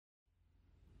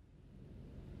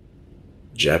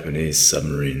Japanese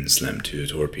submarine slammed 2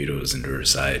 torpedoes into her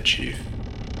side, Chief.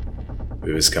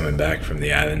 We was coming back from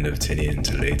the island of Tinian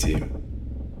to Leyte.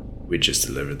 We just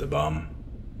delivered the bomb.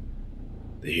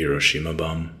 The Hiroshima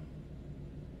bomb.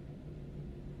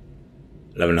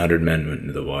 1,100 men went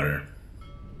into the water.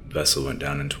 The vessel went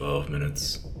down in 12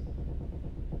 minutes.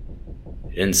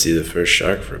 You didn't see the first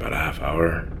shark for about a half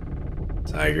hour.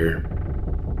 Tiger,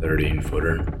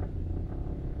 13-footer.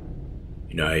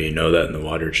 You know how you know that in the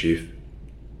water, Chief?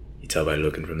 You tell by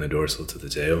looking from the dorsal to the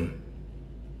tail.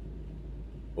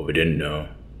 What we didn't know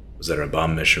was that our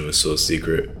bomb mission was so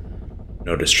secret,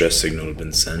 no distress signal had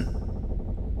been sent.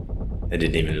 They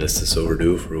didn't even list us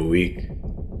overdue for a week.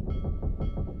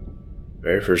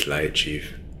 Very first light,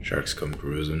 Chief, sharks come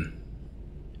cruising.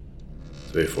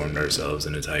 So we formed ourselves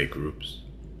into tight groups.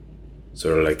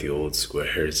 Sort of like the old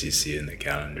squares you see in the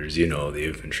calendars. You know, the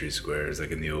infantry squares,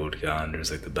 like in the old calendars,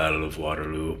 like the Battle of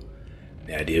Waterloo.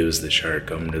 The idea was the shark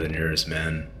coming to the nearest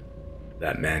man.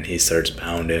 That man, he starts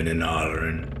pounding and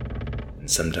hollering. And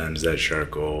sometimes that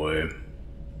shark go away.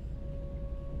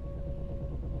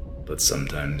 But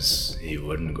sometimes he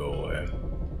wouldn't go away.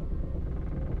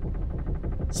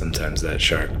 Sometimes that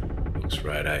shark looks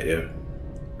right at you,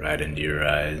 right into your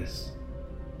eyes.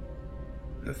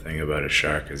 The thing about a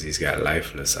shark is he's got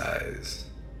lifeless eyes,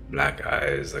 black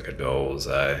eyes like a doll's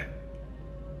eye.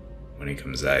 When he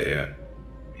comes at you,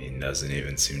 he doesn't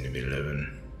even seem to be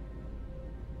living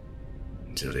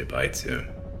until he bites you.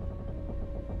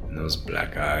 And those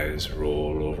black eyes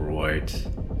roll over white,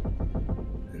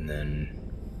 and then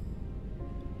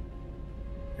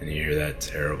you hear that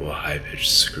terrible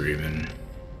high-pitched screaming.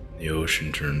 The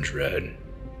ocean turns red.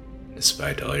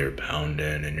 Despite all your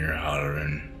pounding and your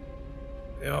hollering,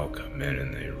 they all come in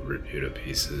and they rip you to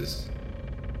pieces.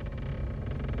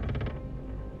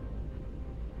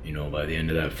 You know, by the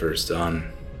end of that first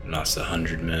dawn, I lost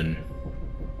 100 men.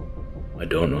 I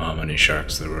don't know how many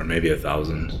sharks there were, maybe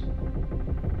 1,000.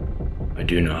 I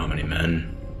do know how many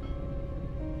men.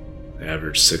 They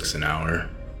averaged 6 an hour.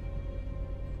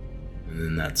 And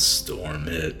then that storm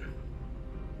hit.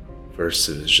 First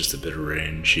it was just a bit of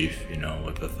rain, Chief, you know,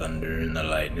 with the thunder and the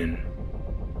lightning.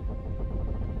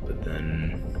 But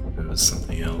then it was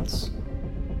something else.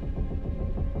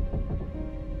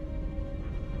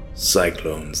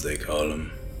 Cyclones, they call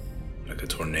them. Like a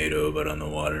tornado, but on the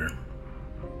water.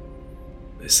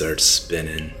 They start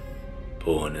spinning,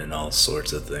 pulling in all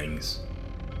sorts of things.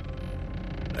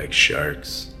 Like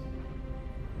sharks.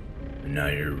 And now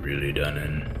you're really done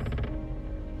in.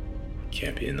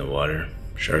 Can't be in the water.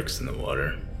 Sharks in the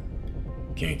water.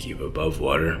 Can't keep above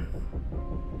water.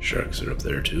 Sharks are up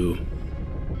there too.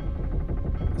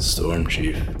 The storm,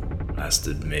 Chief,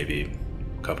 lasted maybe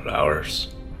a couple hours,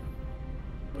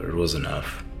 but it was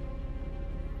enough.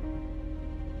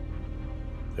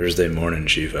 Thursday morning,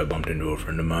 Chief, I bumped into a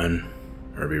friend of mine,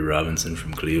 Herbie Robinson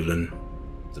from Cleveland.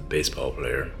 He's a baseball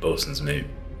player, bosun's mate.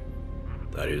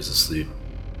 Thought he was asleep.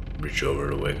 Reached over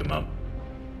to wake him up.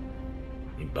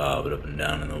 He bobbed up and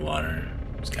down in the water.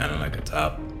 It was kind of like a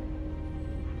top.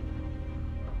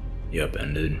 He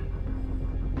upended.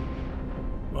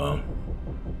 Well,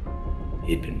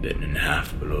 he'd been bitten in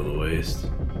half below the waist.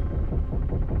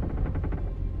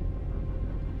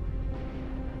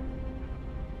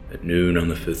 At noon on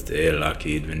the 5th day,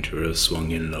 Lockheed Ventura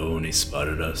swung in low and he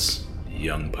spotted us. A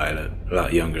young pilot, a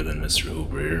lot younger than Mr.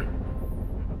 Hooper here.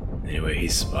 Anyway, he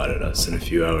spotted us, and a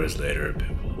few hours later, a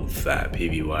big old fat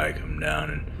PBY come down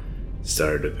and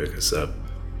started to pick us up.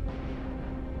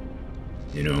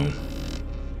 You know,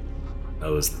 that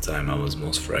was the time I was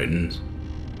most frightened.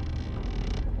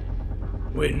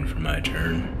 Waiting for my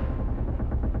turn.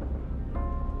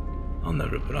 I'll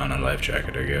never put on a life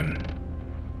jacket again.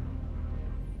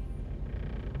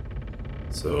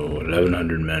 So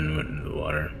 1,100 men went into the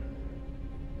water.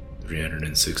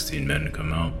 316 men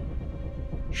come out.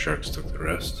 Sharks took the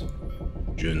rest.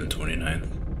 June the 29th,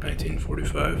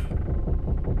 1945.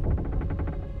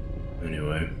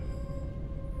 Anyway,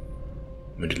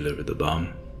 we delivered the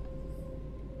bomb.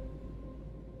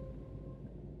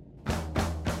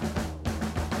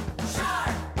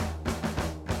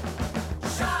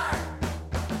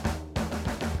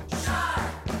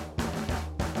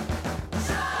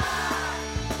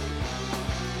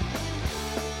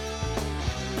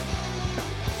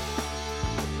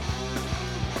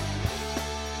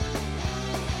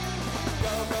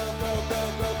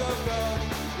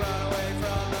 Run away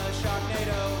from the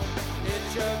Sharknado.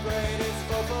 It's your greatest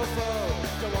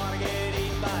foe.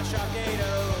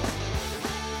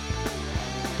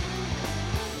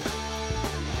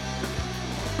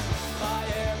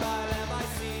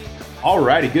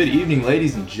 Alrighty, good evening,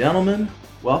 ladies and gentlemen.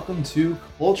 Welcome to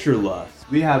Culture Lust.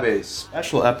 We have a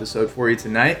special episode for you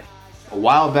tonight. A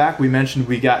while back, we mentioned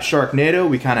we got Sharknado.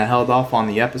 We kind of held off on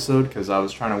the episode because I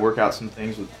was trying to work out some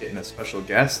things with getting a special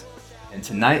guest. And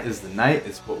tonight is the night.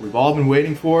 It's what we've all been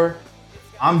waiting for.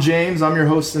 I'm James. I'm your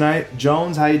host tonight.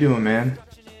 Jones, how you doing, man?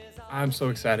 I'm so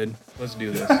excited. Let's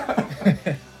do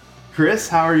this. Chris,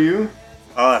 how are you?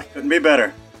 Couldn't be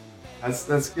better.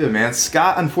 That's good, man.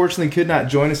 Scott unfortunately could not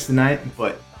join us tonight,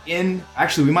 but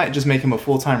actually we might just make him a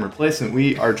full-time replacement.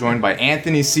 We are joined by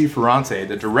Anthony C. Ferrante,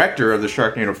 the director of the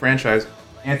Sharknado franchise.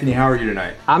 Anthony, how are you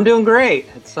tonight? I'm doing great.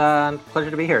 It's a pleasure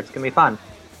to be here. It's gonna be fun.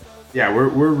 Yeah,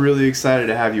 we're really excited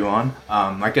to have you on.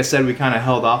 Like I said, we kind of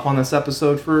held off on this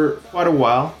episode for quite a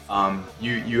while.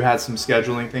 You had some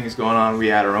scheduling things going on. We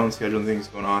had our own scheduling things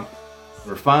going on.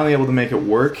 We're finally able to make it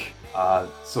work.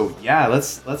 So yeah,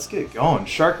 let's get going.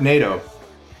 Sharknado.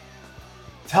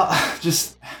 How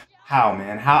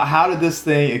did this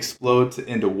thing explode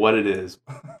into what it is?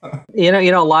 You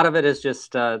know, a lot of it is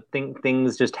just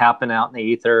things just happen out in the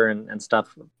ether and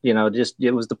stuff. You know, just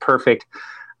it was the perfect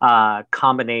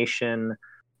combination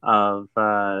of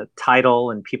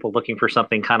title and people looking for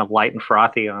something kind of light and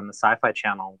frothy on the Sci-Fi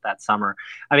Channel that summer.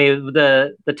 I mean,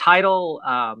 the title.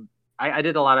 I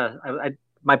did a lot of.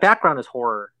 My background is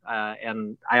horror,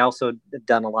 and I also have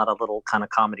done a lot of little kind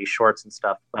of comedy shorts and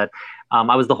stuff. But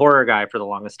I was the horror guy for the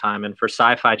longest time. And for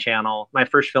Sci-Fi Channel, my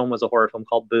first film was a horror film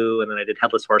called Boo, and then I did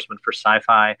Headless Horseman for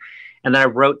Sci-Fi. And then I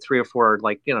wrote 3 or 4,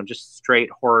 just straight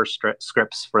horror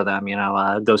scripts for them,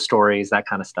 ghost stories, that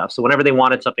kind of stuff. So whenever they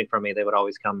wanted something from me, they would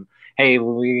always come, hey,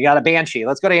 we got a Banshee.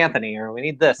 Let's go to Anthony, or we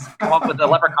need this. Come up with the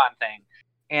Leprechaun thing.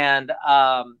 And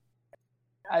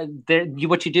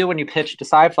what you do when you pitch to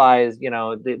Sci-Fi is,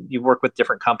 you work with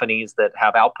different companies that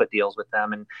have output deals with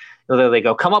them, and they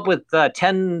go, come up with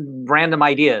 10 random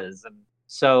ideas. And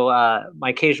so my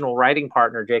occasional writing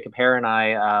partner, Jacob Hare, and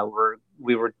I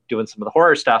we were doing some of the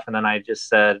horror stuff, and then I just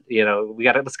said,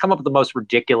 let's come up with the most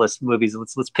ridiculous movies.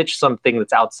 Let's pitch something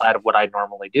that's outside of what I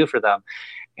normally do for them.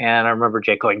 And I remember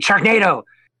Jake going, Sharknado.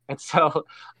 And so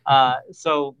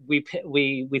so we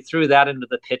threw that into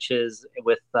the pitches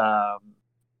with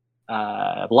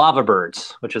Lava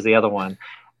Birds, which is the other one.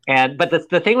 But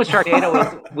the thing with Sharknado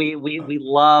is we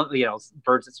love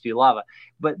birds that spew lava.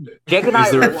 But Jake and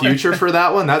is there a future for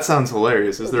that one? That sounds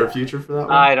hilarious. Is there a future for that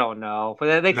one? I don't know,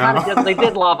 but they kind of they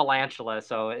did Lavalantula.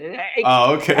 So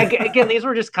okay. Again, these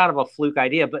were just kind of a fluke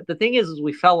idea. But the thing is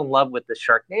we fell in love with the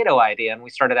Sharknado idea, and we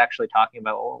started actually talking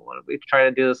about, what if we try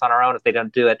to do this on our own if they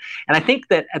don't do it? And I think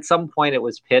that at some point it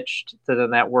was pitched to the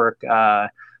network.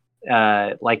 Not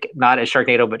as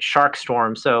Sharknado, but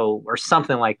Sharkstorm, or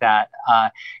something like that.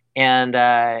 And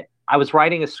I was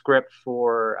writing a script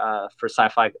for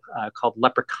Sci-Fi called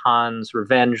Leprechaun's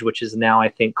Revenge, which is now I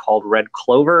think called Red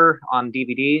Clover on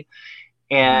DVD.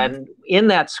 And in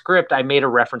that script, I made a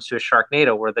reference to a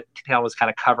Sharknado where the town was kind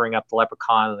of covering up the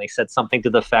leprechaun, and they said something to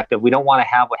the effect of, we don't want to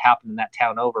have what happened in that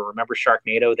town over. Remember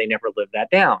Sharknado? They never lived that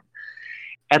down.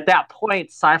 At that point,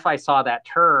 Sci-Fi saw that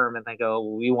term and they go,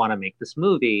 we want to make this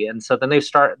movie. And so then they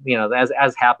start,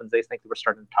 as happens, they think they were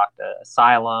starting to talk to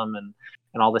Asylum and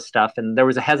all this stuff. And there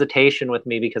was a hesitation with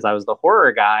me because I was the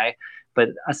horror guy, but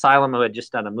Asylum, who had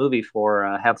just done a movie for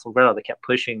Hansel and Gretel, they kept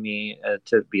pushing me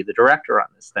to be the director on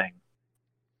this thing.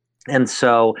 And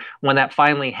so when that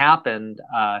finally happened,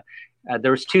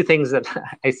 there was 2 things that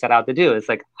I set out to do. It's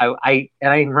like, I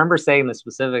remember saying this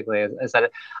specifically. I said,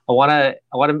 I want to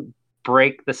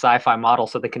break the Sci-Fi model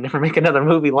so they can never make another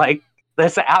movie like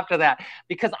this after that,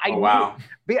 because I knew,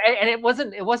 and it was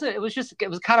kind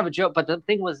of a joke. But the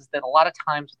thing was that a lot of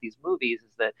times with these movies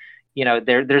is that,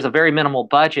 there's a very minimal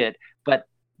budget, but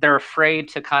they're afraid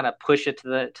to kind of push it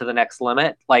to the next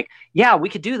limit. Like, yeah, we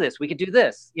could do this, but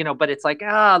it's like,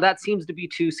 that seems to be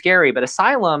too scary. But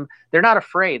Asylum, they're not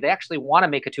afraid. They actually want to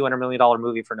make a $200 million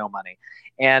movie for no money.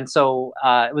 And so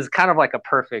it was kind of like a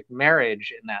perfect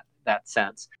marriage in that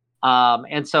sense.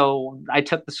 And so I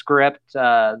took the script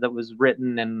that was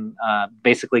written and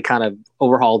basically kind of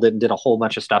overhauled it and did a whole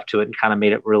bunch of stuff to it and kind of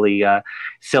made it really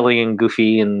silly and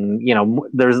goofy. And,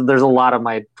 there's a lot of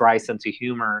my dry sense of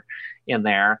humor in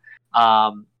there.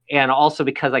 And also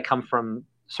because I come from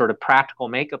sort of practical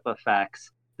makeup effects,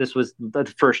 this was the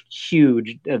first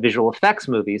huge visual effects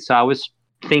movie. So I was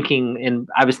thinking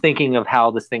of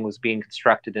how this thing was being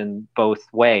constructed in both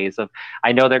ways.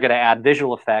 I know they're going to add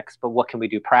visual effects, but what can we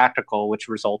do practical, which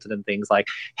resulted in things like,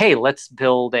 hey, let's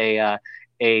build a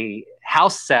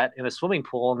house set in a swimming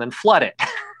pool and then flood it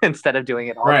instead of doing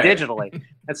it all digitally.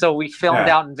 And so we filmed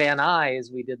out in Van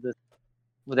Nuys. We did this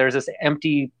there's this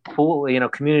empty pool,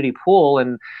 community pool,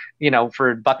 and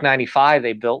for $1.95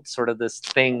 they built sort of this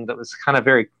thing that was kind of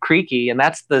very creaky, and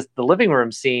that's the living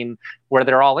room scene where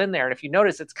they're all in there. And if you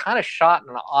notice, it's kind of shot in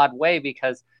an odd way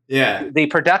because the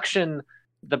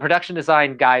production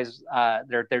design guys,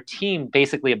 their team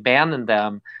basically abandoned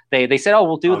them. They said, "Oh,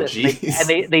 we'll do this,"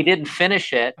 and they didn't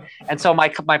finish it. And so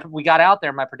we got out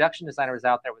there. My production designer was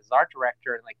out there with his art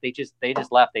director, and like they just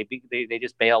left. They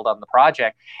just bailed on the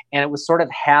project, and it was sort of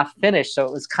half finished. So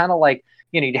it was kind of like,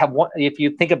 you'd have one. If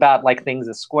you think about like things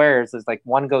as squares, it's like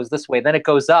one goes this way, then it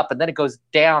goes up, and then it goes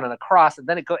down and across, and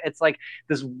then it's like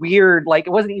this weird, like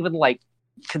it wasn't even like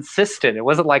consistent. It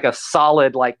wasn't like a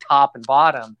solid like top and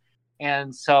bottom.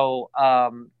 And so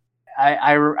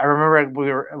I remember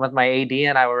we were with my AD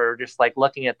and I were just like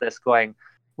looking at this going,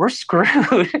 we're screwed.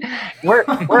 we're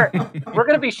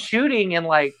going to be shooting in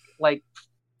like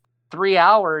 3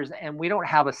 hours and we don't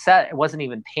have a set. It wasn't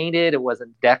even painted. It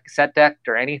wasn't set decked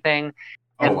or anything.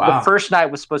 And the first night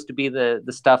was supposed to be the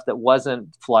stuff that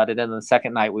wasn't flooded. And the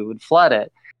second night we would flood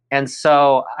it. And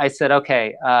so I said,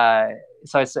 okay.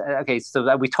 So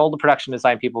we told the production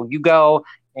design people, you go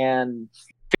and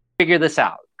figure this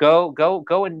out. Go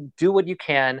and do what you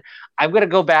can. I'm going to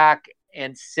go back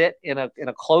and sit in a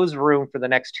closed room for the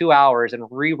next 2 hours and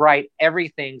rewrite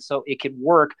everything so it could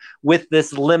work with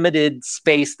this limited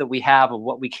space that we have of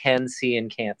what we can see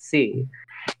and can't see.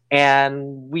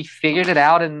 And we figured it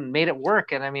out and made it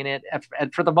work. And I mean,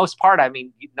 and for the most part, I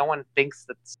mean, no one thinks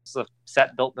that it's a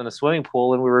set built in a swimming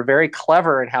pool, and we were very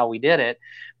clever in how we did it.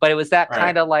 But it was that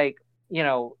kind of like,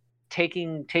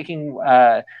 taking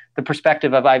the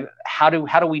perspective of how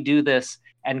do we do this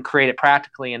and create it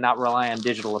practically and not rely on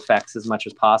digital effects as much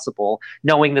as possible,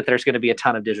 knowing that there's going to be a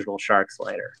ton of digital sharks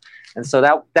later. And so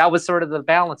that was sort of the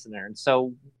balance in there. And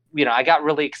so, I got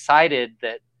really excited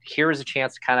that here's a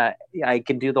chance to I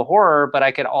can do the horror, but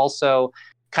I could also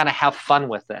kind of have fun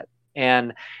with it.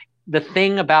 And the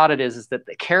thing about it is that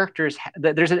the characters,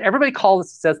 everybody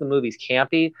says the movie's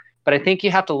campy, but I think you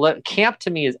have to look. Camp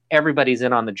to me is everybody's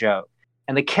in on the joke,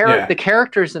 and the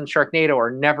characters in Sharknado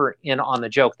are never in on the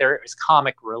joke. There is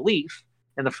comic relief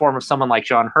in the form of someone like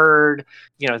John Hurd,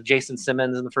 Jason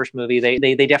Simmons in the first movie.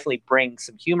 They definitely bring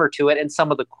some humor to it, and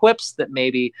some of the quips that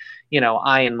maybe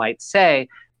Ian might say.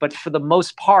 But for the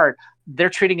most part,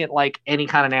 they're treating it like any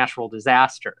kind of natural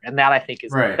disaster, and that I think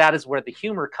that is where the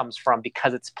humor comes from,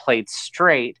 because it's played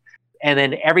straight. And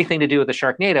then everything to do with the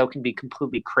Sharknado can be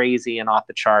completely crazy and off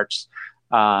the charts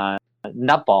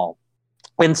nutball.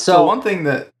 And so one thing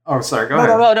that go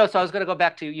ahead. No. So I was going to go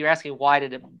back to, you're asking why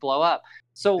did it blow up?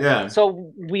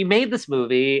 So we made this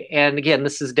movie, and again,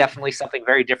 this is definitely something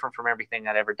very different from everything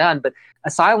I'd ever done. But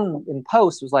Asylum in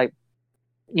post was like,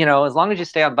 as long as you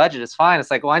stay on budget, it's fine. It's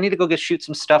like, well, I need to go shoot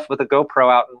some stuff with a GoPro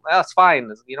out. And, well, it's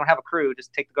fine. You don't have a crew.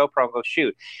 Just take the GoPro and go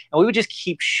shoot. And we would just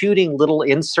keep shooting little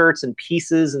inserts and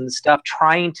pieces and stuff,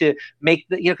 trying to make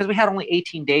because we had only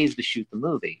 18 days to shoot the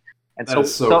movie. And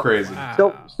That's so crazy.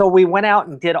 So we went out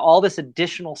and did all this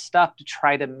additional stuff to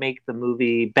try to make the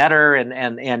movie better and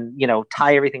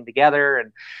tie everything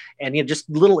together. And just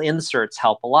little inserts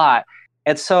help a lot.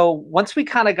 And so once we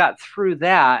kind of got through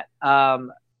that,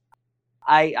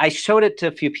 I showed it to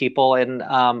a few people, and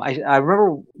I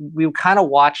remember we kind of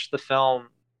watched the film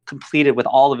completed with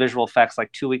all the visual effects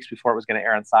like 2 weeks before it was going to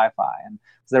air on Sci-Fi, and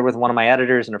I was there with one of my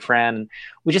editors and a friend, and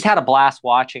we just had a blast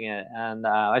watching it. And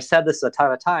I said this a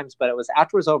ton of times, but it was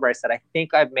after it was over, I said, I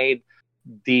think I've made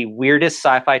the weirdest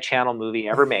Sci-Fi Channel movie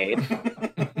ever made.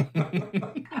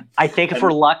 I think if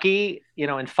we're lucky,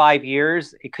 in 5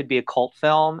 years, it could be a cult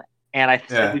film. And I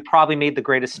said we probably made the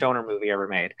greatest stoner movie ever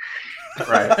made.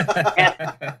 Right.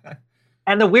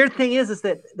 And the weird thing is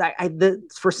that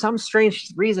for some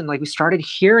strange reason, like we started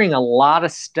hearing a lot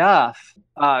of stuff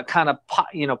kind of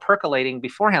percolating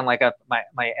beforehand. Like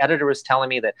my editor was telling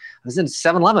me that I was in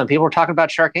 7-Eleven, people were talking about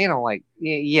Sharknado. I'm like,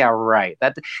 yeah, right.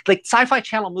 That like Sci-Fi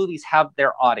Channel movies have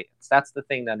their audience. That's the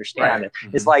thing to understand. Right.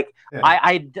 It's like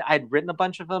I'd written a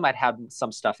bunch of them. I'd have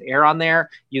some stuff air on there.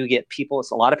 You get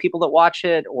it's a lot of people that watch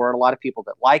it, or a lot of people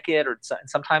that like it, or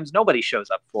sometimes nobody shows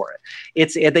up for it.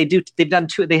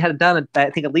 They had done I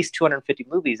think at least 250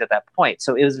 movies at that point.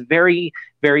 So it was very,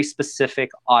 very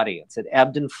specific audience. It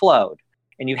ebbed and flowed.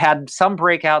 And you had some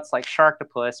breakouts like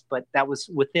Sharktopus, but that was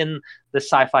within the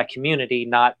sci-fi community,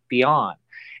 not beyond.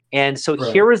 And so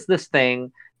here was this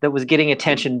thing that was getting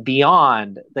attention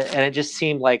beyond, and it just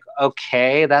seemed like,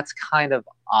 okay, that's kind of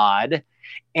odd.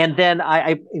 And then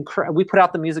we put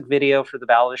out the music video for the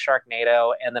Ballad of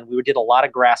Sharknado, and then we did a lot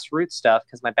of grassroots stuff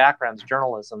because my background's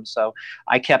journalism. So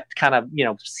I kept kind of,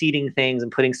 seeding things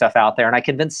and putting stuff out there. And I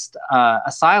convinced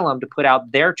Asylum to put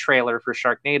out their trailer for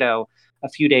Sharknado a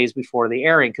few days before the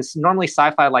airing, because normally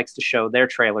Sci-Fi likes to show their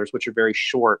trailers, which are very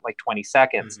short, like 20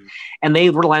 seconds. And they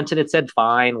relented and said,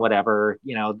 fine, whatever,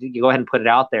 you go ahead and put it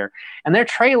out there. And their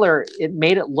trailer, it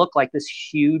made it look like this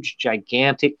huge,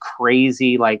 gigantic,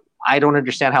 crazy, like, I don't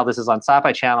understand how this is on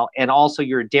Sci-Fi Channel. And also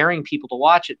you're daring people to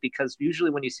watch it, because usually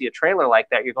when you see a trailer like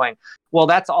that, you're going, well,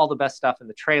 that's all the best stuff in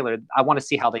the trailer. I want to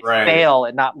see how they fail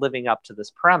at not living up to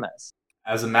this premise.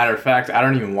 As a matter of fact, I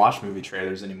don't even watch movie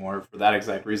trailers anymore for that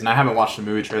exact reason. I haven't watched a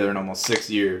movie trailer in almost 6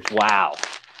 years. Wow.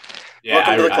 Yeah,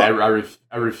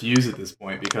 I refuse at this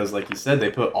point, because, like you said, they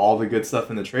put all the good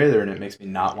stuff in the trailer, and it makes me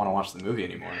not want to watch the movie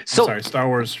anymore. So, sorry, Star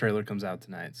Wars trailer comes out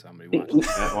tonight. Somebody watch it.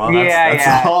 Well,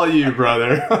 that's all you,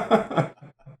 brother.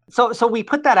 So we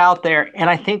put that out there, and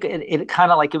I think it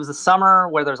kind of like, it was a summer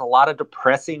where there's a lot of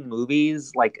depressing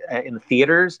movies like in the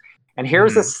theaters, and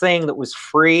here's this thing that was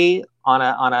free on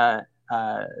a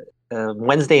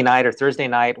Wednesday night or Thursday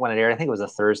night when it aired. I think it was a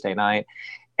Thursday night,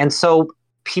 and so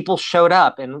people showed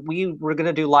up, and we were going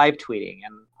to do live tweeting,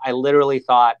 and I literally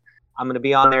thought, I'm going to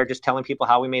be on there just telling people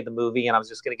how we made the movie, and I was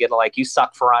just going to get like, you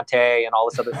suck, Ferrante, and all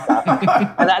this other stuff.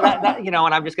 And that, and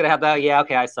I'm just going to have that, yeah,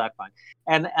 okay, I suck, fine.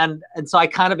 And so I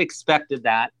kind of expected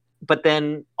that, but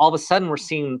then all of a sudden we're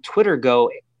seeing Twitter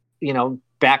go,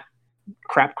 back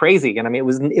crap crazy. And I mean,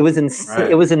 it was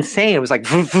insane. It was insane. It was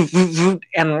like,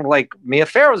 and like Mia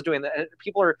Farrow was doing that.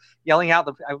 People are yelling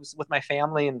out. I was with my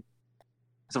family and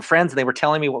some friends, and they were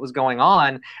telling me what was going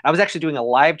on. I was actually doing a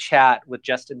live chat with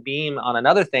Justin Beam on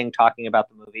another thing talking about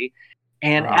the movie.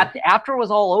 And after it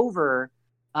was all over,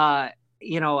 I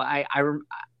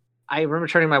remember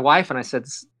turning to my wife and I said,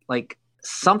 like,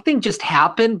 something just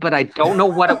happened, but I don't know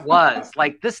what it was.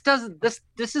 Like, this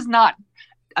is not,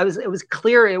 it was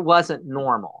clear it wasn't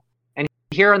normal. And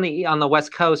here on the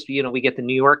West Coast, we get the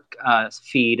New York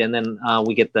feed, and then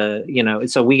we get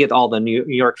so we get all the New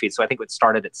York feeds. So I think it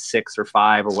started at 6 or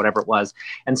 5 or whatever it was.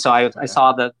 And so I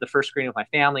saw the first screening with my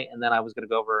family, and then I was going to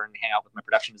go over and hang out with my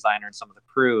production designer and some of the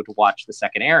crew to watch the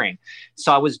second airing.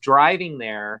 So I was driving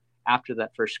there after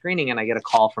that first screening, and I get a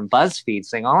call from BuzzFeed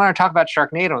saying, I want to talk about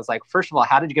Sharknado. I was like, first of all,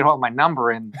 how did you get hold of my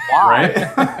number, and why?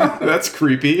 Right? That's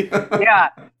creepy. Yeah.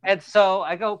 And so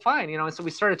I go, fine, and so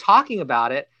we started talking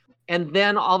about it. And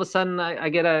then all of a sudden I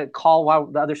get a call while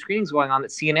the other screening's going on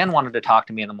that CNN wanted to talk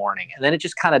to me in the morning. And then it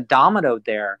just kind of dominoed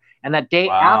there. And that day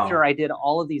after, I did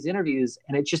all of these interviews,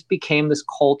 and it just became this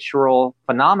cultural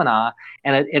phenomena,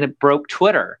 and it broke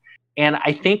Twitter. And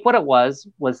I think what it was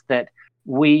that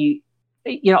we,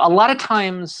 a lot of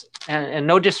times, and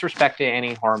no disrespect to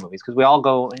any horror movies, because we all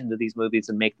go into these movies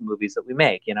and make the movies that we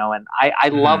make, and I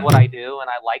love what I do, and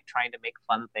I like trying to make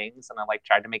fun things, and I like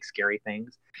trying to make scary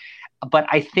things. But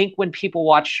I think when people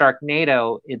watch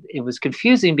Sharknado, it was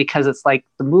confusing, because it's like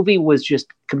the movie was just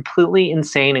completely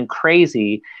insane and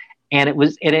crazy. And it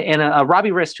was, and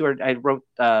Robbie Rist, who I wrote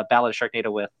Ballad of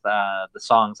Sharknado with, the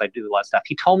songs, I do a lot of stuff.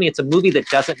 He told me it's a movie that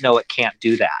doesn't know it can't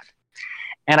do that.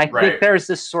 And I think there's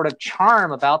this sort of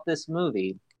charm about this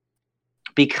movie,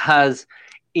 because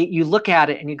you look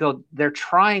at it and you go, they're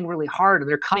trying really hard, and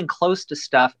they're coming close to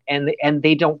stuff, and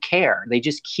they don't care. They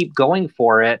just keep going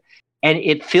for it. And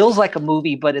it feels like a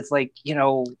movie, but it's like,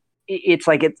 it's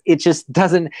like it just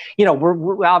doesn't,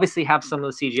 we obviously have some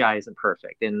of the CGI isn't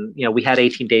perfect. And, we had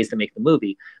 18 days to make the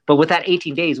movie. But with that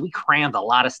 18 days, we crammed a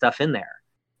lot of stuff in there.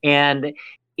 And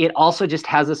it also just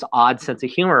has this odd sense of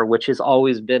humor, which has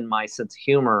always been my sense of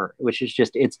humor, which is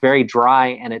just, it's very dry,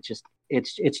 and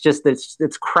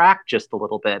it's cracked just a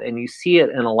little bit. And you see it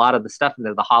in a lot of the stuff in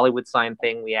there. The Hollywood sign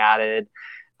thing we added.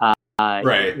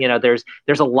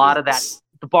 There's a lot of that.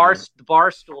 The bar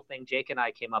stool thing Jake and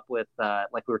I came up with,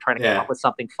 like we were trying to come up with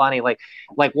something funny, like,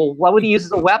 well, what would he use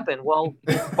as a weapon? Well,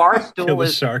 bar stool kill the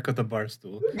shark with a bar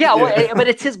stool. Yeah, well, but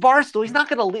it's his bar stool. He's not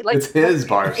going to leave. Like, it's his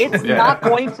bar stool. It's not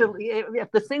going to.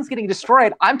 If this thing's getting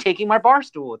destroyed, I'm taking my bar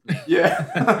stool with me.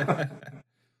 Yeah.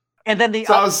 And then the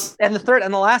third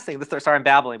and the last thing. Sorry, I'm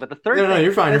babbling. But the third. No,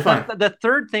 you're fine. You're fine. The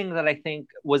third thing that I think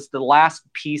was the last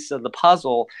piece of the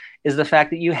puzzle is the fact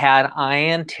that you had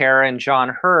Ian, Tara, and John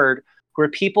Hurd, who are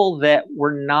people that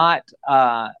were not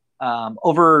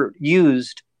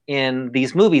overused in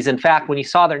these movies. In fact, when you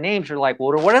saw their names, you're like,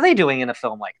 well, what are they doing in a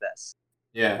film like this?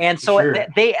 Yeah. And so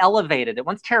they elevated it.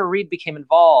 Once Tara Reid became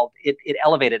involved, it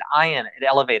elevated Ian, it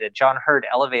elevated John Hurd,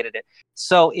 elevated it.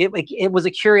 So it was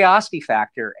a curiosity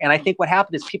factor. And I think what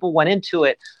happened is people went into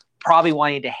it probably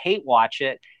wanting to hate watch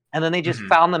it, and then they just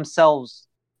found themselves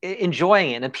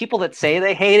enjoying it. And people that say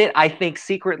they hate it, I think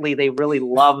secretly they really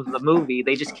love the movie.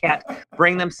 They just can't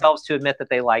bring themselves to admit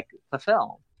that they like the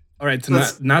film. All right, so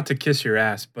not to kiss your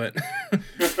ass, but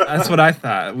that's what I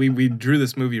thought. We drew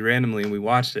this movie randomly and we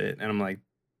watched it, and I'm like,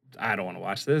 I don't want to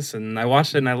watch this, and I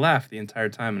watched it and I laughed the entire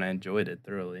time and I enjoyed it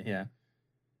thoroughly. Yeah.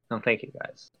 No, thank you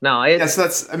guys. No, Yes,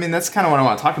 that's kind of what I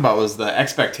want to talk about was the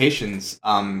expectations.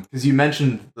 Because you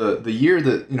mentioned the year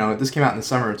that this came out in the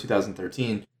summer of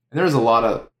 2013, and there was a lot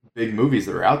of big movies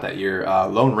that were out that year.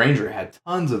 Lone Ranger had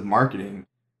tons of marketing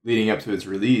leading up to its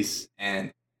release,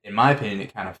 and in my opinion,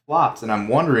 it kind of flopped. And I'm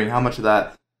wondering how much of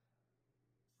that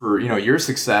for your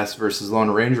success versus Lone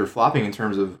Ranger flopping in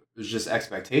terms of it was just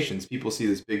expectations. People see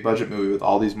this big budget movie with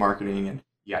all these marketing, and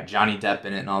you got Johnny Depp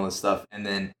in it and all this stuff, and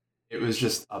then it was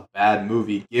just a bad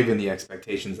movie given the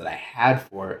expectations that I had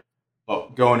for it.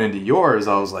 But going into yours,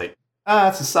 I was like,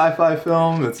 it's a sci-fi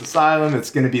film. It's Asylum.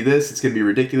 It's going to be this. It's going to be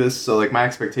ridiculous. So like my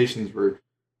expectations were,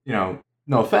 no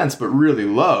offense, but really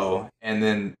low. And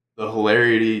then the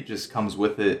hilarity just comes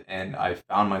with it. And I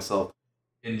found myself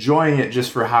enjoying it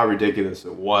just for how ridiculous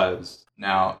it was.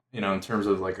 Now, in terms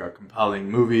of like a compelling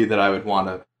movie that I would want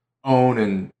to own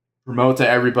and promote to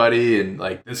everybody and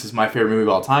like this is my favorite movie of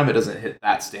all time, it doesn't hit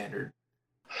that standard.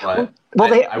 But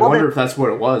I wonder if that's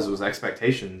what it was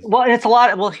expectations. Well, and it's a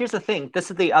lot. Well, here's the thing.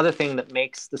 This is the other thing that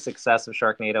makes the success of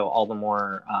Sharknado all the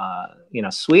more,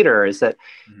 sweeter is that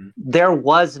there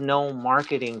was no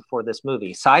marketing for this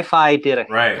movie. Sci-Fi did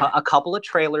a couple of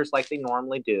trailers like they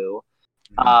normally do.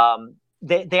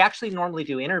 They actually normally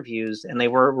do interviews, and they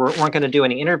weren't going to do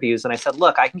any interviews. And I said,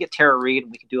 look, I can get Tara Reid,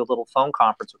 and we can do a little phone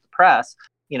conference with the press.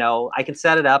 I can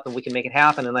set it up and we can make it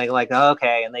happen. And they're like,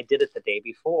 okay. And they did it the day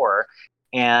before.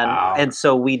 And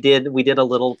so we did a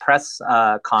little press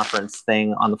conference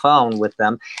thing on the phone with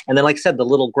them. And then, like I said, the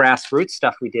little grassroots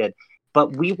stuff we did,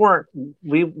 but we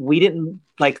didn't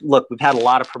look, we've had a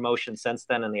lot of promotion since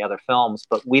then in the other films,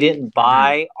 but we didn't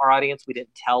buy our audience. We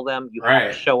didn't tell them you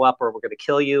have to show up or we're going to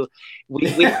kill you. We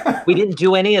didn't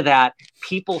do any of that.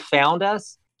 People found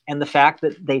us, and the fact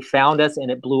that they found us and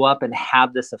it blew up and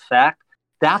had this effect,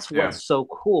 that's what's so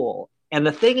cool. And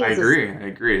the thing is, I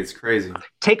agree. It's crazy.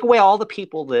 Take away all the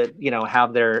people that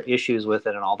have their issues with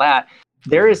it and all that.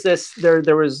 There is this. There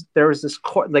was this.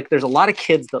 There's a lot of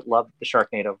kids that love the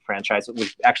Sharknado franchise that we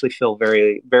actually feel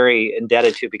very, very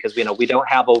indebted to because we don't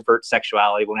have overt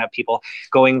sexuality. We don't have people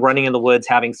running in the woods,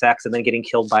 having sex, and then getting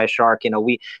killed by a shark.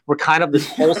 We're kind of this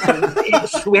wholesome.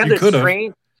 We have this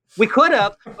strange. We could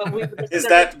have, but we. Is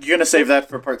that you're gonna save that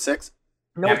for part 6?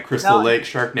 Nope, Crystal Lake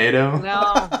Sharknado.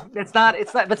 No, it's not.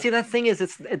 But see, the thing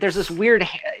is, there's this weird.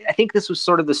 I think this was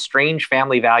sort of the strange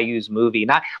family values movie.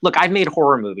 Look, I've made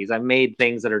horror movies. I've made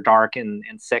things that are dark and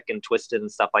sick and twisted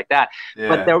and stuff like that.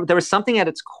 Yeah. But there was something at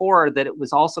its core that it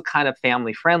was also kind of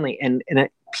family friendly, and it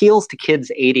appeals to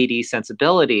kids' ADD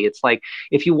sensibility. It's like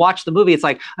if you watch the movie, it's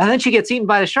like, and then she gets eaten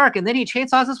by the shark, and then he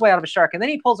chainsaws his way out of a shark, and then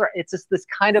he pulls her. It's just this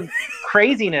kind of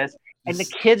craziness. And the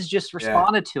kids just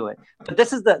responded to it. But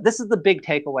this is the big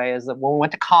takeaway is that when we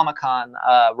went to Comic-Con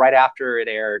right after it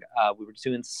aired, we were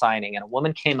doing signing, and a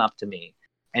woman came up to me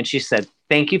and she said,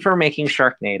 "Thank you for making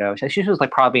Sharknado." She was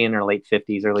like probably in her late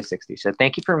 50s, early 60s. She said,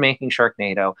 "Thank you for making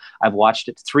Sharknado. I've watched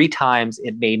it 3 times.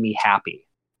 It made me happy."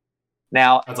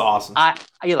 Now that's awesome. I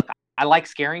like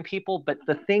scaring people, but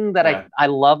the thing that I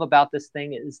love about this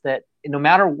thing is that no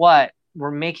matter what, we're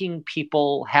making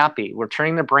people happy. We're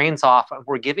turning their brains off.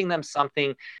 We're giving them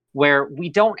something where we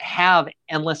don't have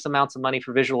endless amounts of money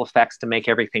for visual effects to make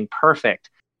everything perfect.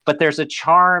 But there's a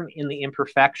charm in the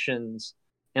imperfections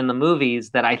in the movies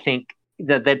that I think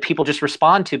that people just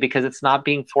respond to because it's not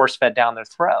being force-fed down their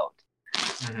throat.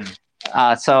 And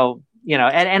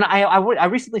I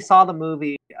recently saw the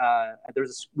movie.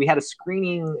 We had a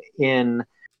screening in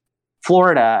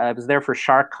Florida. I was there for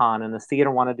SharkCon, and the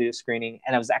theater wanted to do a screening,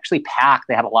 and it was actually packed.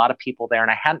 They had a lot of people there, and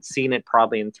I hadn't seen it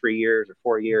probably in 3 years or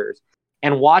 4 years.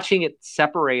 And watching it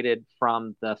separated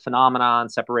from the phenomenon,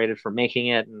 separated from making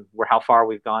it, and how far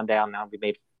we've gone down now. We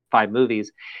made 5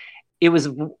 movies. It was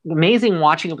amazing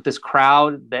watching it with this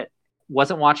crowd that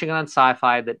wasn't watching it on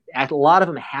Sci-Fi, that a lot of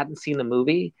them hadn't seen the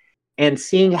movie, and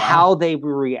seeing how they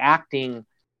were reacting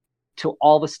to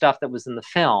all the stuff that was in the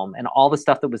film and all the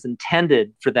stuff that was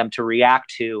intended for them to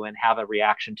react to and have a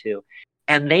reaction to.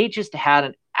 And they just had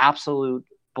an absolute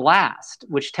blast,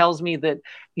 which tells me that,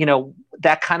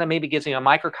 that kind of maybe gives me a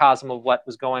microcosm of what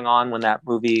was going on when that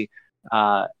movie,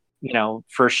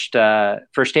 first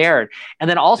aired. And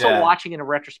then also watching in a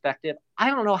retrospective,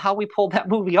 I don't know how we pulled that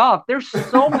movie off. There's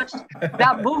so much,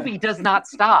 that movie does not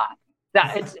stop.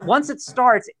 Once it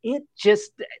starts, it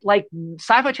just like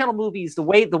Sci-Fi Channel movies. The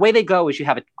way they go is you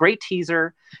have a great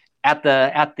teaser at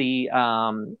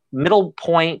the middle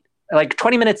point like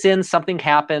 20 minutes in, something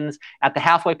happens. At the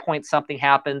halfway point, something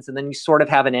happens, and then you sort of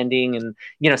have an ending. And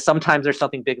sometimes there's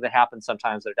something big that happens,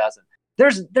 sometimes there doesn't.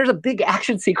 There's a big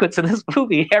action sequence in this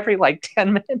movie every like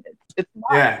 10 minutes.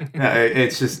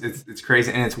 It's just it's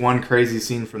crazy, and it's one crazy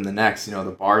scene from the next.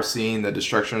 The bar scene, the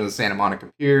destruction of the Santa Monica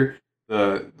Pier,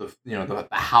 the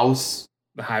house.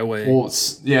 The highway.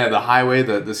 The highway,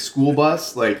 the school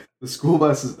bus. Like, the school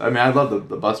bus is, I mean, I love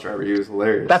the bus driver. He was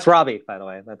hilarious. That's Robbie, by the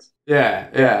way.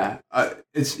 Yeah.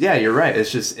 You're right.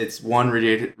 It's one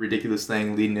ridiculous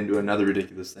thing leading into another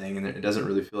ridiculous thing, and it doesn't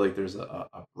really feel like there's a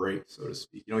break, so to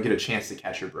speak. You don't get a chance to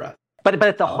catch your breath. But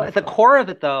at the core of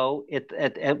it, though,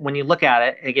 when you look at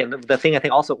it, again, the thing I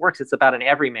think also works, it's about an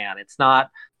everyman. It's not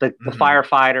the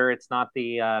firefighter. It's not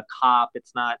the cop.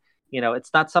 It's not,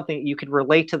 it's not something you could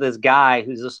relate to, this guy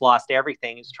who's just lost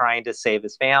everything, who's trying to save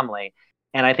his family.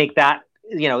 And I think that,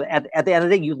 at the end of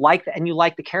the day, you like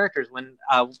the characters. When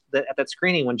at that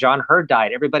screening, when John Hurd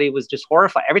died, everybody was just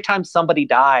horrified. Every time somebody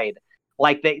died,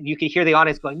 you could hear the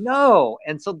audience going, no.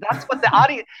 And so that's what the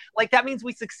audience, that means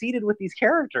we succeeded with these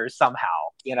characters somehow,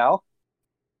 Yeah.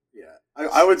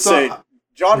 I would say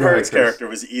John Hurd's character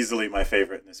was easily my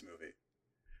favorite in this movie.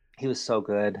 He was so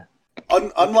good.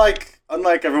 Unlike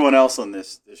everyone else on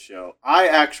this show, I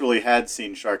actually had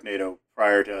seen Sharknado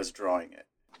prior to us drawing it.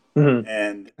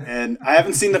 Mm-hmm. And I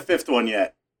haven't seen the fifth one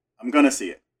yet. I'm going to see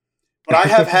it. But I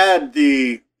have had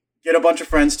get a bunch of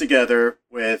friends together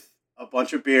with a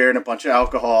bunch of beer and a bunch of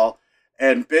alcohol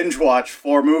and binge watch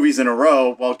 4 movies in a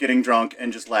row while getting drunk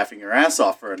and just laughing your ass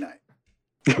off for a night.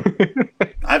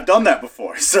 I've done that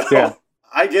before, so yeah.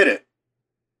 I get it.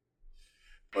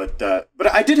 But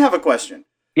I did have a question.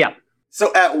 Yeah.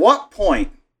 So at what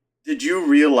point did you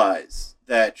realize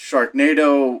that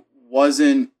Sharknado was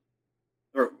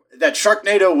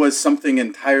something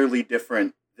entirely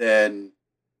different than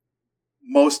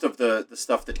most of the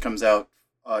stuff that comes out,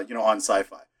 on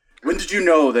Sci-Fi? When did you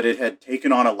know that it had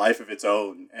taken on a life of its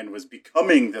own and was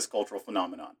becoming this cultural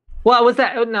phenomenon? Well, it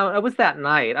was that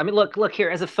night. I mean, look here,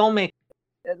 as a filmmaker,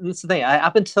 this is the thing.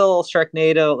 Up until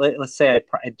Sharknado, let's say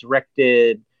I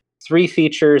directed 3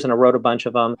 features and I wrote a bunch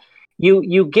of them.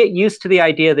 You get used to the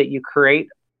idea that you create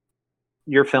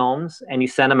your films and you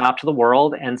send them out to the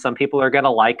world, and some people are going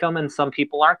to like them and some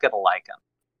people aren't going to like them.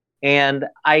 And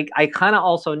I kind of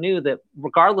also knew that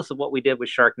regardless of what we did with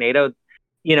Sharknado,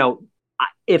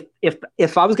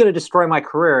 if I was going to destroy my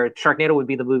career, Sharknado would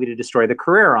be the movie to destroy the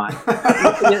career on.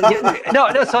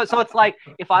 No. So it's like,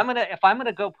 if I'm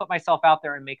gonna go put myself out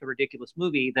there and make a ridiculous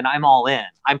movie, then I'm all in.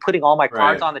 I'm putting all my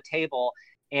cards on the table,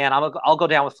 and I'll go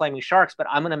down with Flaming Sharks. But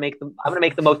I'm gonna make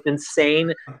the most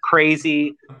insane,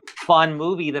 crazy, fun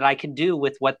movie that I can do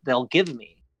with what they'll give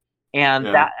me. And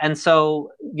but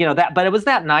it was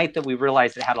that night that we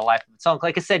realized it had a life of its own.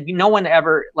 Like I said, no one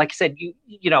ever, there's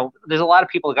a lot of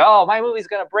people who go, oh, my movie's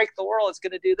going to break the world. It's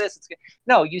going to do this.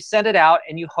 No, you send it out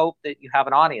and you hope that you have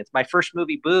an audience. My first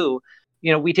movie, Boo,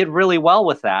 we did really well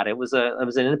with that. It was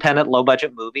an independent, low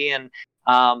budget movie. And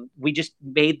we just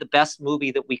made the best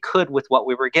movie that we could with what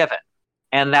we were given.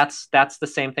 And that's the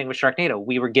same thing with Sharknado.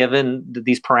 We were given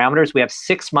these parameters. We have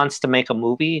 6 months to make a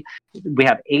movie. We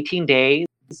have 18 days.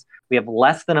 We have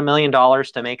less than $1 million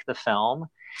to make the film.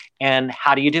 And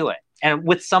how do you do it? And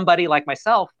with somebody like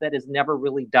myself that has never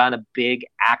really done a big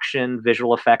action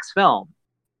visual effects film.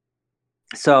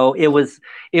 So it was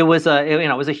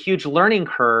a huge learning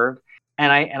curve.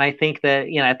 And I think that,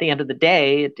 at the end of the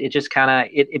day, it just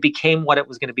it became what it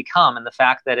was going to become. And the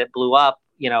fact that it blew up,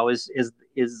 is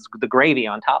the gravy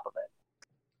on top of it.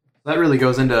 That really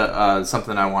goes into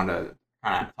something I wanted to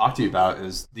kind of talk to you about,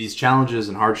 is these challenges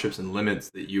and hardships and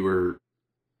limits that you were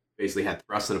basically had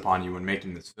thrusted upon you when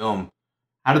making this film.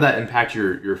 How did that impact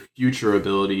your future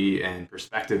ability and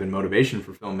perspective and motivation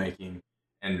for filmmaking?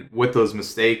 And with those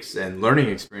mistakes and learning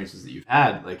experiences that you've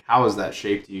had, how has that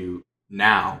shaped you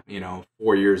now,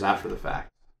 4 years after the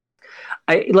fact?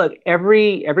 Look,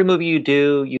 every movie you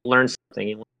do, you learn something.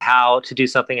 You learn how to do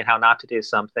something and how not to do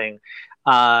something.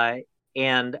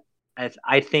 And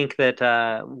I think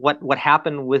that what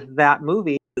happened with that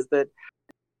movie is that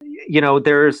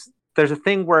there's a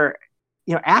thing where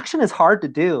action is hard to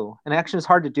do, and action is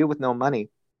hard to do with no money.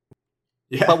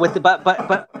 Yeah. But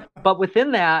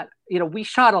within that, we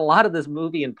shot a lot of this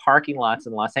movie in parking lots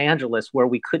in Los Angeles where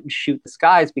we couldn't shoot the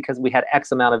skies because we had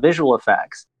X amount of visual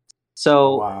effects.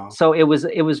 So it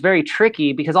was very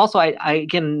tricky, because also I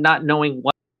again, not knowing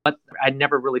what I'd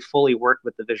never really fully worked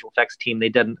with the visual effects team. They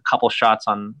did a couple shots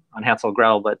on Hansel and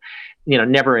Gretel, but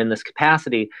never in this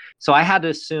capacity. So I had to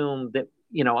assume that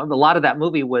a lot of that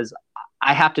movie was,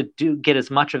 I have to get as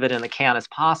much of it in the can as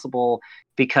possible,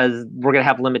 because we're going to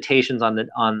have limitations on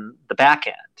the back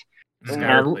end.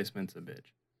 Sky replacement's a bitch.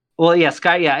 Well, yeah,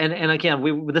 Sky, yeah, and again,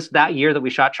 that year that we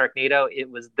shot Sharknado,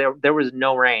 it was there was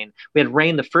no rain. We had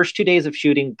rain the first 2 days of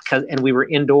shooting and we were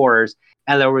indoors,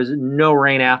 and there was no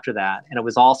rain after that, and it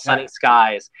was all sunny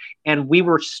skies, and we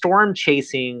were storm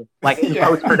chasing like in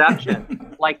post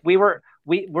production, like we were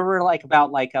like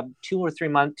about like 2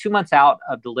 months out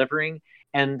of delivering.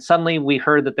 And suddenly we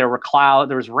heard that there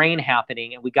was rain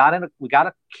happening, and we got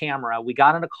a camera, we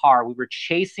got in a car, we were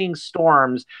chasing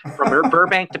storms from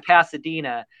Burbank to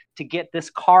Pasadena to get this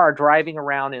car driving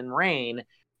around in rain.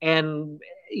 And,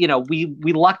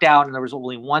 we lucked out, and there was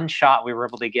only one shot we were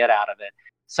able to get out of it.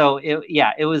 So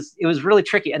it was really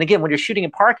tricky. And again, when you're shooting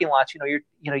in parking lots, you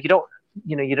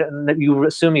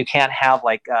assume you can't have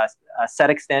like set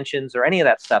extensions or any of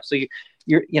that stuff. So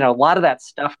you're a lot of that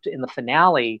stuff in the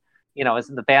finale, is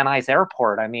in the Van Nuys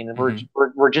Airport. I mean,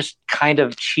 we're just kind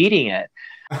of cheating it.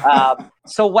 But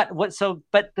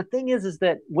the thing is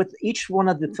that with each one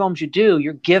of the films you do,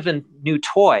 you're given new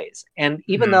toys. And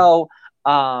even though,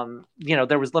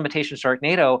 there was limitation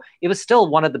Sharknado, it was still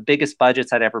one of the biggest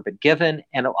budgets I'd ever been given,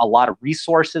 and a lot of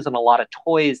resources and a lot of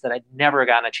toys that I'd never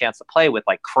gotten a chance to play with,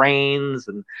 like cranes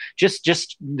and just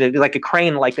like a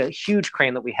crane, like a huge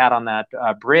crane that we had on that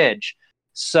bridge.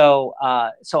 So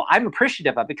I'm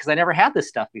appreciative of it because I never had this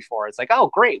stuff before. It's like, oh,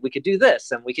 great, we could do this,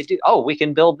 and we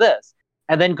can build this.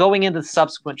 And then going into the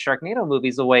subsequent Sharknado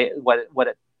movies, the way what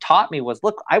it taught me was,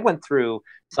 look, I went through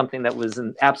something that was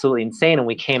absolutely insane, and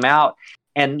we came out,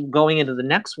 and going into the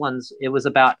next ones, it was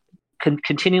about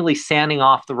continually sanding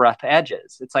off the rough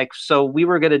edges. It's like, so we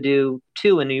were going to do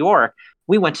 2 in New York.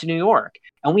 We went to New York,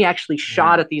 and we actually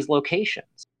shot at these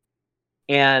locations.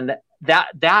 And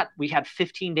that we had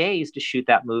 15 days to shoot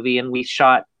that movie, and we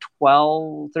shot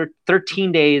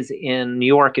 13 days in New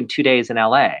York and 2 days in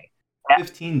LA.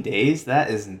 15 days? That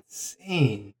is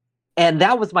insane. And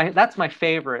that's my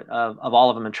favorite of all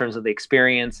of them in terms of the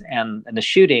experience and the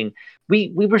shooting.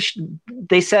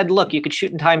 They said, look, you could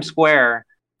shoot in Times Square,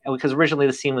 because originally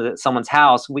the scene was at someone's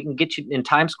house. We can get you in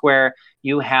Times Square.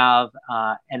 You have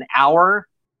an hour,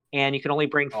 and you can only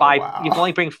bring five. Wow. You can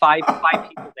only bring five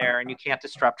people there, and you can't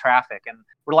disrupt traffic. And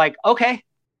we're like, okay.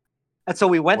 And so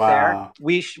we went there.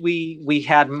 We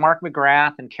had Mark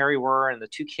McGrath and Carrie Wurr and the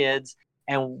 2 kids,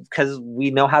 and because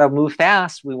we know how to move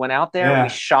fast, we went out there and we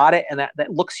shot it, and that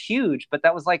looks huge. But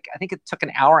that was like, I think it took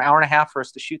an hour and a half for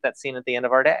us to shoot that scene at the end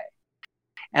of our day.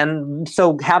 And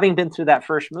so having been through that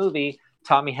first movie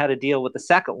taught me how to deal with the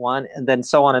second one, and then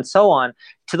so on and so on,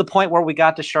 to the point where we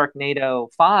got to Sharknado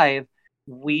 5.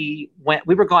 We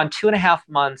were gone 2.5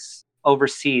 months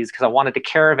overseas because I wanted to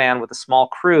caravan with a small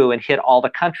crew and hit all the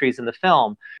countries in the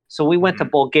film. So we went to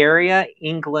Bulgaria,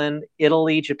 England,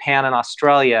 Italy, Japan, and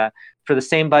Australia for the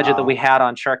same budget that we had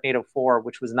on Sharknado 4,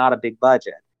 which was not a big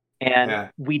budget. And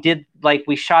we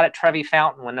shot at Trevi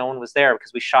Fountain when no one was there,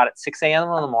 because we shot at 6 a.m.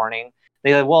 in the morning.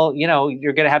 They said, well,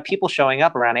 you're going to have people showing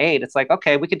up around 8. It's like,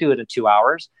 okay, we could do it in 2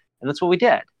 hours. And that's what we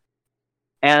did.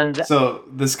 And so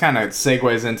this kind of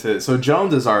segues into, so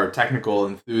Jones is our technical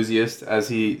enthusiast, as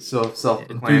he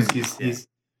self-proclaims. He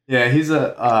has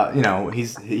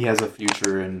a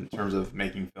future in terms of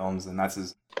making films, and that's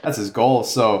his goal.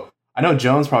 So I know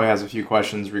Jones probably has a few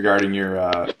questions regarding your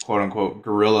quote unquote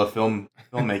guerrilla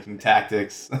filmmaking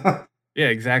tactics. Yeah,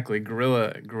 exactly.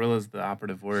 Guerrilla's the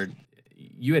operative word.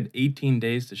 You had 18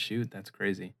 days to shoot. That's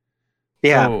crazy.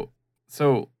 Yeah.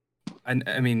 So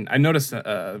I mean, I noticed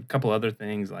a couple other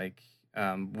things. Like,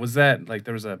 was that like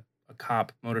there was a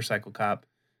motorcycle cop?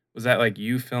 Was that like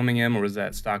you filming him, or was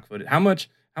that stock footage? How much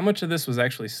of this was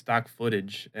actually stock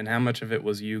footage, and how much of it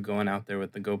was you going out there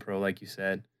with the GoPro, like you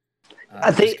said,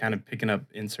 just kind of picking up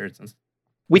inserts and stuff?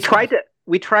 We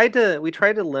tried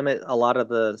to limit a lot of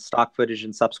the stock footage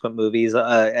in subsequent movies,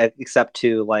 except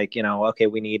to like, okay,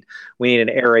 we need an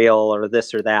aerial or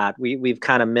this or that. We've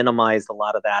kind of minimized a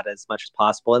lot of that as much as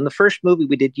possible. In the first movie,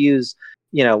 we did use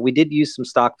some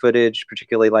stock footage,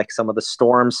 particularly like some of the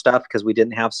storm stuff, because we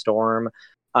didn't have storm.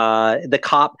 The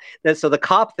cop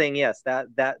thing, yes,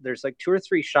 that there's like 2 or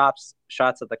 3 shots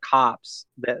of the cops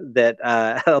that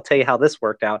I'll tell you how this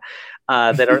worked out,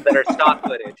 that are stock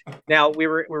footage. Now we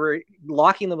were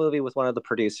locking the movie with one of the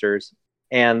producers,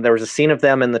 and there was a scene of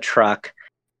them in the truck,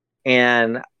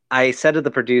 and I said to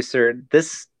the producer,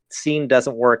 this scene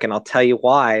doesn't work, and I'll tell you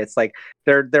why. It's like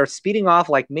they're speeding off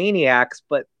like maniacs,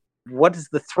 but what is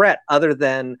the threat other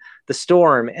than the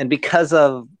storm? And because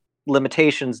of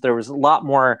limitations, there was a lot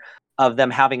more of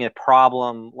them having a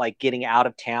problem like getting out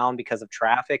of town because of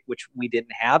traffic, which we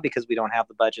didn't have because we don't have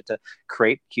the budget to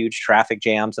create huge traffic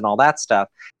jams and all that stuff.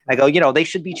 I go, they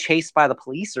should be chased by the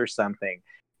police or something.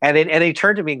 And he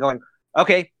turned to me going,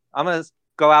 okay, I'm going to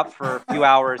go out for a few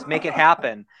hours, make it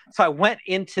happen. So I went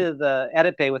into the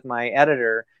edit bay with my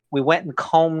editor. We went and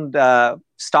combed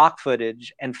stock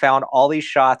footage and found all these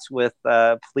shots with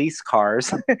police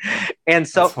cars. And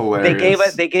so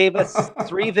they gave us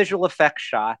 3 visual effects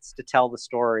shots to tell the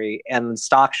story and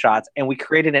stock shots, and we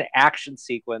created an action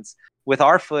sequence with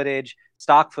our footage,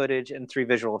 stock footage, and 3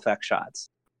 visual effects shots.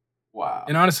 Wow.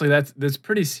 And honestly, that's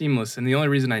pretty seamless. And the only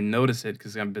reason I notice it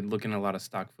because I've been looking at a lot of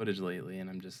stock footage lately, and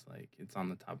I'm just like, it's on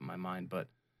the top of my mind. But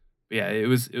yeah, it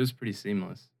was pretty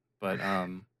seamless. But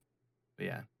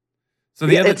yeah. So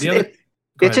the other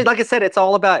it's like I said,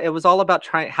 it was all about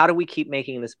trying. How do we keep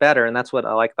making this better? And that's what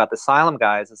I like about the Asylum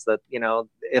guys is that, you know,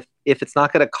 if it's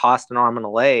not going to cost an arm and a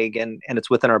leg and it's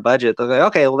within our budget, they're like,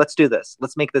 okay, well, let's do this.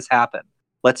 Let's make this happen.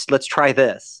 Let's try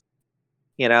this.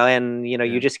 You know, and you know,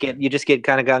 you just get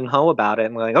kind of gung ho about it,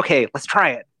 and we're like, okay, let's try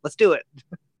it. Let's do it.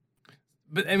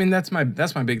 But I mean, that's my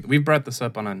big. We've brought this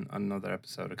up on another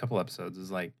episode, a couple episodes.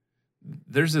 Is like,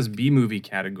 there's this B movie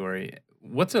category.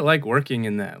 What's it like working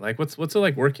in that? Like, what's it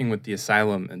like working with the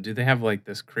Asylum? And do they have like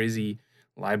this crazy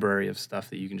library of stuff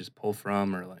that you can just pull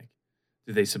from, or like,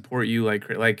 do they support you?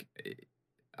 Like,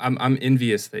 I'm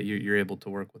envious that you're able to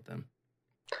work with them.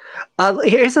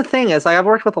 Here's the thing: is I've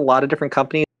worked with a lot of different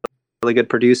companies, really good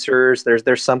producers.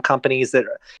 There's some companies that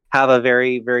have a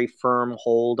very, very firm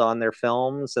hold on their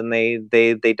films, and they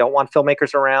don't want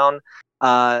filmmakers around.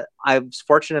 I was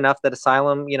fortunate enough that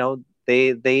Asylum, you know,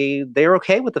 they're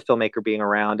okay with the filmmaker being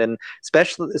around, and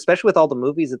especially with all the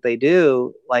movies that they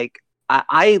do. Like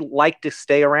I like to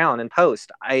stay around and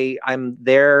post. I'm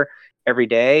there every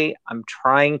day. I'm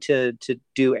trying to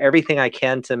do everything I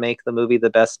can to make the movie the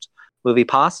best movie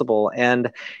possible.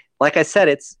 And like I said,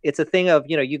 it's a thing of,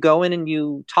 you know, you go in and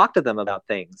you talk to them about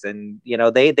things, and you know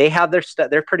they have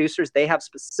their producers. They have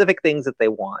specific things that they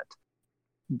want,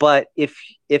 but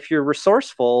if you're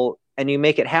resourceful and you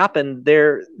make it happen,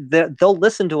 they'll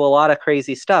listen to a lot of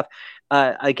crazy stuff.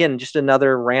 Again, just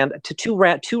another two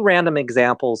random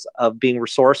examples of being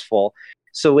resourceful.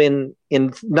 So in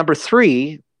number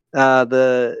 3,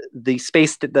 the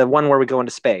space, the one where we go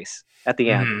into space at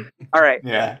the end. Mm-hmm. All right.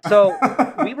 Yeah. So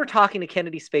we were talking to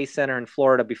Kennedy Space Center in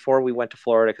Florida before we went to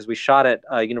Florida, because we shot at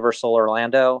Universal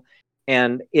Orlando,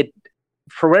 and it,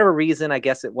 for whatever reason, I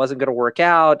guess it wasn't going to work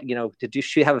out. You know,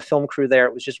 to have a film crew there,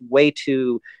 it was just way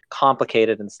too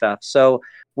complicated and stuff. So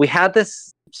we had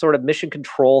this sort of mission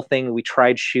control thing we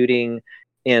tried shooting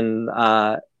in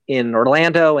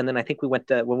Orlando, and then I think when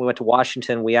we went to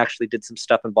Washington, we actually did some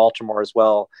stuff in Baltimore as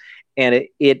well, and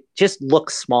it just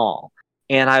looks small.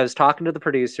 And I was talking to the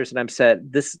producers, and I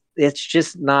said, it's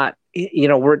just not, you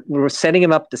know, we're sending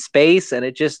him up to space, and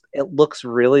it looks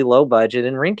really low budget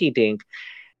and rinky dink.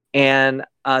 And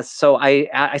so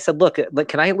I said, look,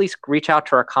 can I at least reach out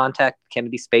to our contact,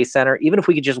 Kennedy Space Center, even if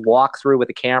we could just walk through with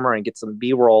a camera and get some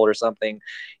B-roll or something,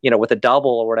 you know, with a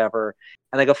double or whatever.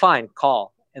 And they go, fine,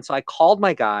 call. And so I called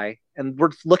my guy, and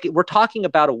we're talking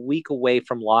about a week away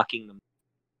from locking them.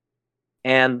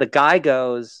 And the guy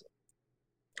goes,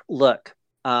 look,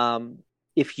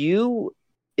 if you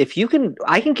can,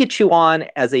 I can get you on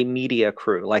as a media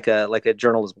crew, like a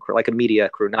journalism crew, like a media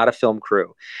crew, not a film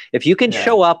crew. If you can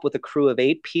show up with a crew of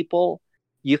 8 people,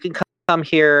 you can come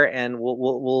here, and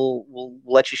we'll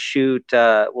let you shoot.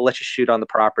 We'll let you shoot on the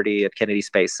property at Kennedy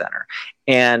Space Center.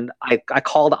 And I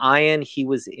called Ian. He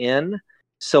was in.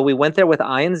 So we went there with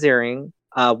Ian Ziering.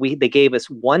 They gave us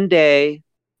 1 day.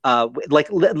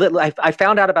 I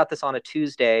found out about this on a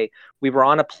Tuesday. We were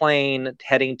on a plane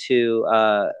heading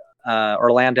to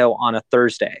Orlando on a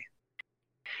Thursday,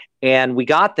 and we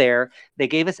got there. They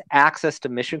gave us access to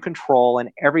mission control, and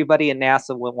everybody at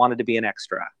NASA wanted to be an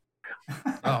extra.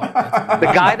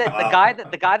 The guy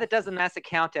that does the NASA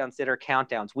countdowns did our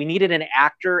countdowns. We needed an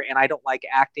actor, and I don't like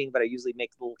acting, but I usually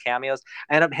make little cameos.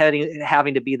 I ended up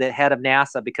having to be the head of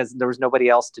NASA because there was nobody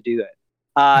else to do it.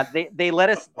 They let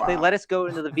us go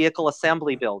into the vehicle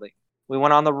assembly building. We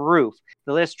went on the roof.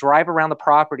 They let us drive around the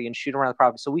property and shoot around the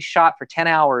property. So we shot for 10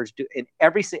 hours.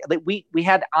 We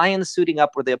had Ian suiting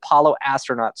up where the Apollo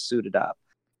astronauts suited up,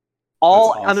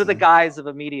 all under the guise of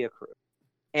a media crew.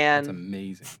 And that's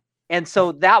amazing. And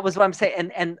so that was what I'm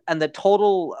saying. And the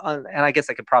total, and I guess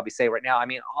I could probably say right now, I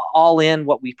mean, all in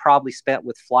what we probably spent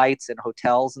with flights and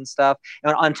hotels and stuff.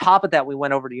 And on top of that, we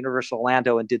went over to Universal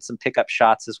Orlando and did some pickup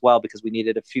shots as well, because we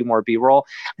needed a few more B-roll.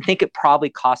 I think it probably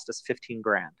cost us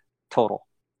 $15,000 total.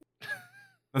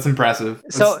 That's impressive.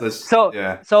 And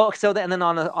then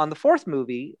on the 4th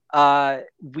movie,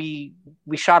 we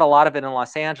shot a lot of it in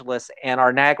Los Angeles, and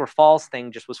our Niagara Falls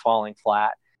thing just was falling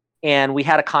flat. And we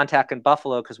had a contact in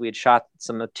Buffalo because we had shot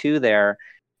some of 2 there.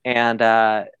 And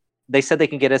they said they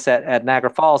can get us at Niagara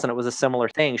Falls, and it was a similar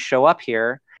thing. Show up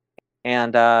here,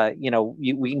 and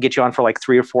we can get you on for like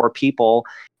 3 or 4 people,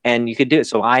 and you could do it.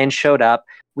 So Ian showed up.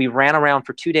 We ran around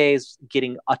for 2 days,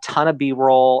 getting a ton of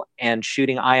B-roll and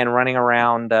shooting Ian running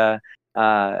around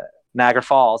Niagara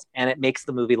Falls, and it makes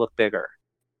the movie look bigger.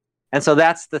 And so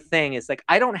that's the thing. Is like,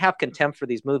 I don't have contempt for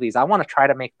these movies. I want to try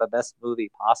to make the best movie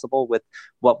possible with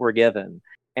what we're given.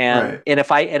 And Right. and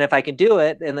if I can do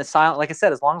it in the silent, like I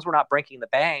said, as long as we're not breaking the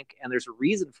bank and there's a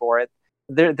reason for it,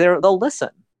 they'll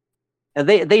listen. And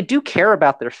they do care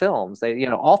about their films. They,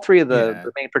 all 3 of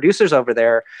the main producers over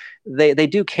there, they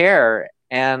do care.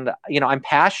 And I'm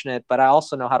passionate, but I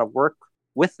also know how to work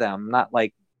with them. Not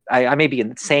like I may be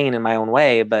insane in my own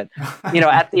way, but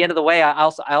at the end of the way, I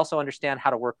also understand how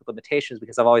to work with limitations,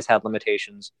 because I've always had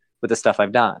limitations with the stuff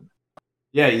I've done.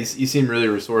 Yeah, you seem really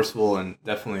resourceful and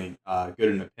definitely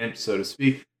good in a pinch, so to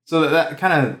speak. So that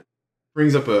kind of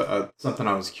brings up something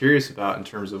I was curious about in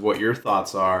terms of what your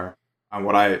thoughts are on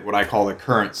what I call the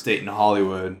current state in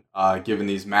Hollywood, given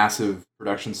these massive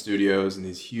production studios and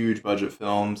these huge budget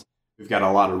films. We've got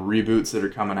a lot of reboots that are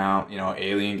coming out.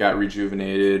 Alien got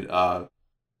rejuvenated.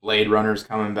 Blade Runner's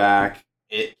coming back.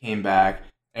 It came back.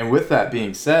 And with that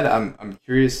being said, I'm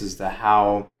curious as to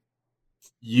how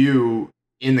you,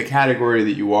 in the category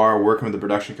that you are, working with the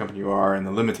production company you are, and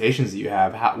the limitations that you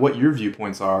have, what your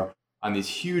viewpoints are on these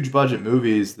huge budget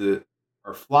movies that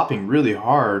are flopping really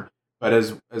hard. But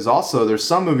as also, there's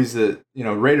some movies that,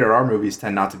 rated R movies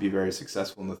tend not to be very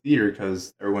successful in the theater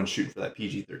because everyone's shooting for that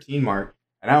PG-13 mark.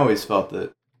 And I always felt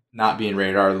that not being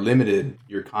rated R limited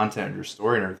your content, your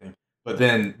story, and everything. But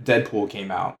then Deadpool came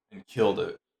out and killed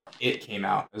it. It came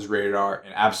out as rated R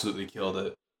and absolutely killed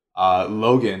it.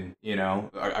 Logan,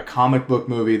 a comic book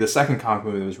movie, the second comic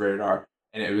movie that was rated R,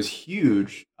 and it was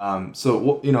huge.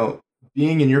 So,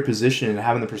 being in your position and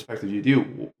having the perspective you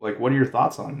do, like, what are your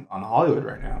thoughts on Hollywood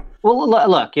right now? Well,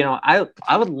 look,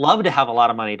 I would love to have a lot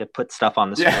of money to put stuff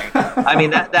on the screen. Yeah.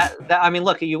 I mean,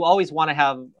 look, you always want to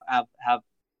have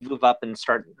move up and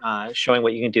start showing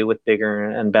what you can do with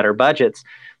bigger and better budgets.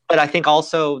 But I think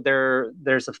also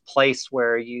there's a place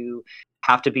where you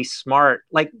have to be smart.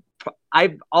 Like,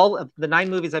 all of the 9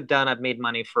 movies I've done, I've made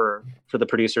money for the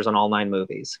producers on all 9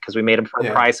 movies, because we made them for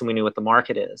a price and we knew what the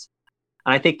market is.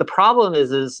 And I think the problem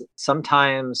is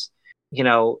sometimes,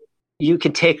 you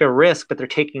can take a risk, but they're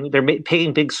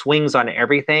taking big swings on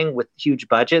everything with huge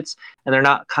budgets, and they're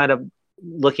not kind of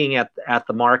looking at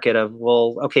the market of,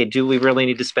 well, okay, do we really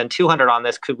need to spend 200 on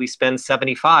this? Could we spend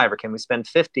 75, or can we spend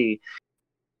 50?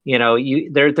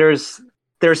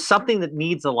 There's something that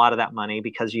needs a lot of that money,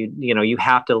 because you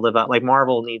have to live up, like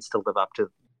Marvel needs to live up to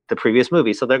the previous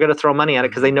movie, so they're going to throw money at it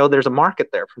because they know there's a market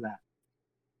there for that.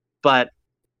 But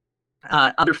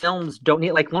other films don't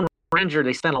need, like Lone Ranger,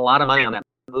 they spent a lot of money on that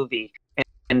movie,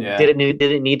 and did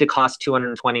it need to cost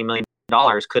 $220 million?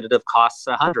 Could it have cost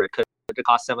 100? Could it have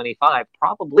cost 75?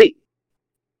 Probably.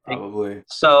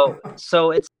 So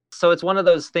it's one of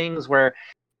those things where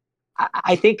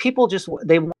I think people just,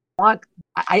 they want,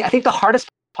 I think the hardest,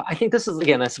 I think this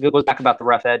goes back about the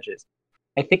rough edges.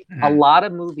 I think a lot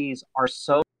of movies are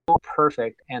so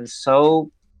perfect and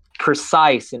so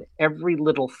precise in every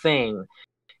little thing,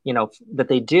 that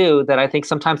they do, that I think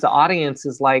sometimes the audience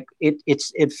is like,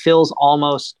 it feels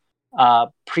almost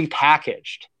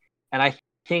prepackaged. And I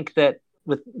think that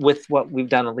with what we've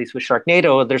done, at least with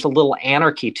Sharknado, there's a little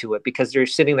anarchy to it, because you're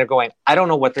sitting there going, I don't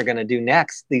know what they're going to do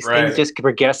next. These things just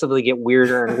progressively get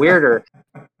weirder and weirder.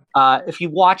 If you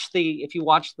watch the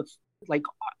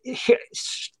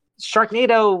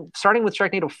Sharknado, starting with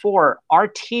Sharknado 4, our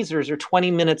teasers are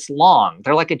 20 minutes long.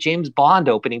 They're like a James Bond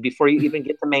opening before you even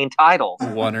get the main titles.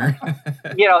 Wonder.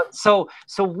 So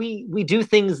we do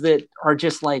things that are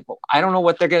just like, well, I don't know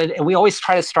what they're going to do. And we always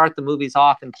try to start the movies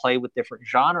off and play with different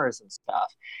genres and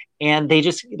stuff. And they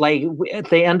just, like, at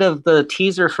the end of the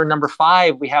teaser for number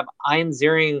 5, we have Ian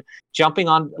Ziering jumping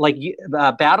on,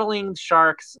 battling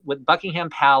sharks with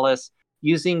Buckingham Palace,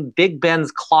 using Big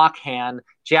Ben's clock hand,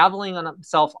 javeling on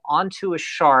himself onto a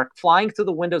shark, flying through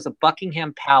the windows of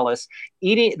Buckingham Palace.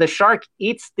 The shark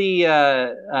eats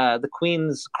the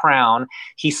queen's crown.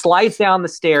 He slides down the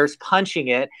stairs, punching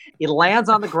it. It lands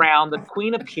on the ground. The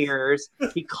queen appears.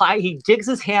 He digs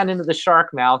his hand into the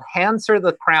shark mouth, hands her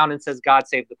the crown, and says, "God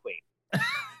save the queen."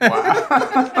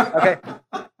 Wow. Okay.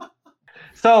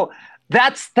 So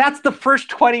that's the first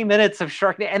 20 minutes of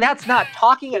Sharknado, and that's not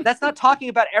talking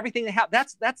about everything that happened.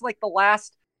 That's like the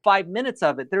last 5 minutes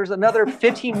of it. There's another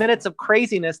 15 minutes of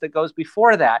craziness that goes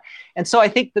before that. And so I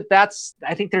think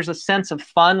there's a sense of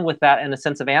fun with that and a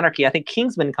sense of anarchy. I think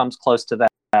Kingsman comes close to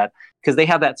that because they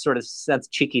have that sort of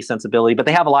cheeky sensibility, but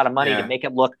they have a lot of money to make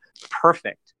it look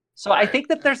perfect. So I think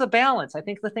that there's a balance. I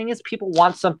think the thing is people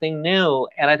want something new,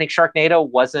 and I think Sharknado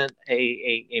wasn't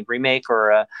a remake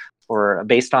or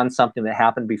based on something that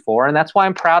happened before, and that's why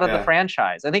I'm proud of the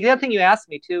franchise. I think the other thing you asked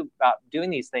me too about doing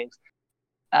these things,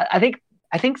 I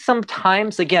think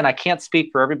sometimes, again, I can't speak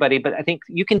for everybody, but I think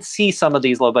you can see some of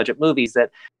these low budget movies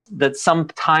that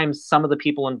sometimes some of the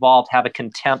people involved have a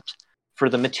contempt for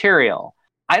the material.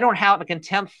 I don't have a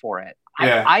contempt for it.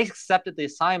 I accepted the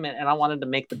assignment and I wanted to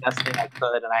make the best thing I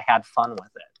could, and I had fun with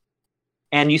it.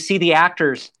 And you see the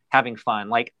actors having fun.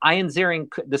 Like Ian Ziering,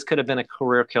 this could have been a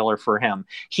career killer for him.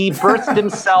 He birthed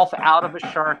himself out of a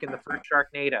shark in the first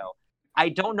Sharknado. I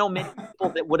don't know many people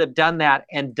that would have done that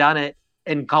and done it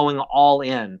and going all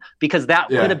in, because that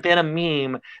would have been a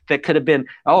meme that could have been,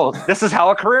 oh, this is how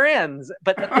a career ends.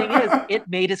 But the thing is, it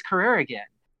made his career again.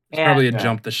 There's probably a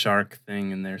jump the shark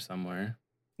thing in there somewhere.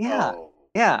 Yeah.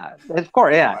 Yeah, of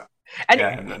course, yeah. And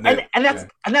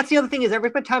that's the other thing is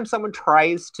every time someone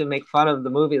tries to make fun of the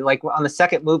movie, like on the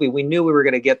second movie, we knew we were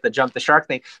going to get the jump the shark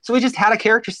thing, so we just had a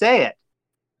character say it.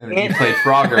 And you played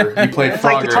Frogger. You played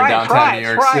Frogger in downtown New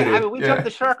York City. I mean, we jumped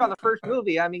the shark on the first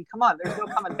movie. I mean, come on, there's no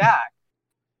coming back.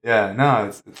 Yeah,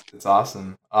 no, it's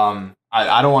awesome.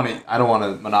 I don't want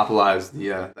to monopolize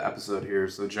the episode here.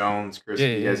 So Jones, Chris,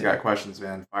 you guys got questions,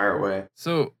 man? Fire away.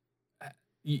 So.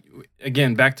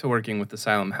 Again, back to working with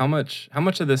Asylum. How much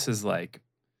of this is like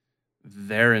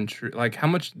their intrude? Like, how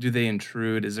much do they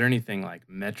intrude? Is there anything like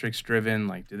metrics driven?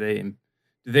 Like, do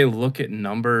they look at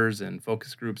numbers and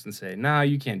focus groups and say, "Nah,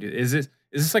 you can't do it"? Is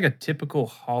this like a typical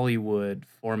Hollywood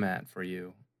format for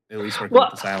you? At least working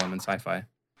with Asylum and sci-fi.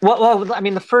 Well, I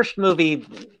mean, the first movie.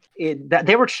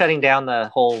 They were shutting down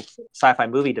the whole sci-fi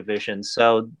movie division.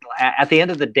 So at the end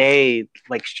of the day,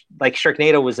 like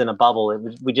Sharknado was in a bubble.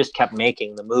 We just kept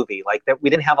making the movie. Like that,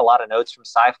 we didn't have a lot of notes from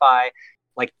sci-fi.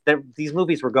 Like these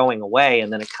movies were going away,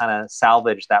 and then it kind of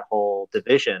salvaged that whole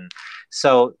division.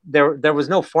 So there was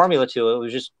no formula to it. It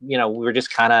was just, we were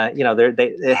just kind of,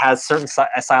 it has certain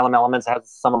Asylum elements, it has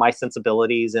some of my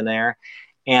sensibilities in there,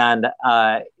 and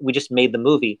we just made the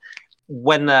movie.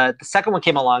 When the second one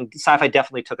came along, Sci-Fi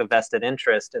definitely took a vested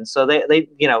interest, and so they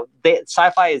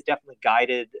Sci-Fi has definitely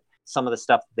guided some of the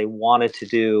stuff that they wanted to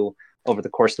do over the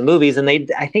course of the movies. And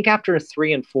I think after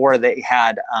 3 and 4, they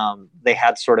had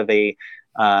sort of a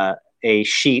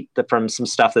sheet from some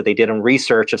stuff that they did in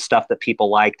research of stuff that people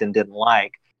liked and didn't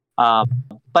like.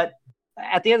 But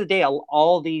at the end of the day,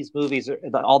 all these movies,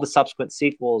 all the subsequent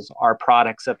sequels, are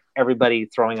products of everybody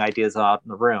throwing ideas out in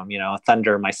the room.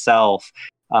 Thunder, myself.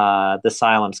 The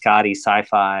Asylum, Scotty,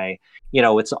 Sci-Fi,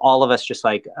 it's all of us just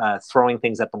like throwing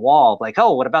things at the wall, like,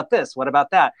 oh, what about this? What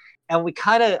about that? And we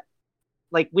kind of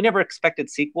like, we never expected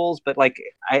sequels, but like,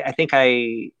 I think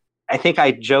I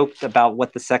joked about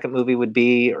what the second movie would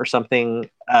be or something,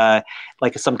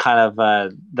 like some kind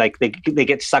of like they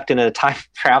get sucked into time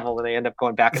travel and they end up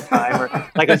going back in time, or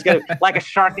like it was like a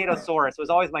Sharknadosaurus. It was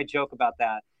always my joke about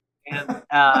that. And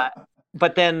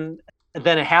but then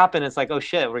it happened. It's like, oh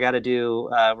shit, we got to do.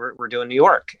 We're doing New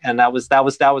York, and that was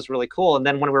really cool. And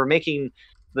then when we were making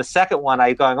the second one,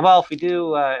 I going, well, if we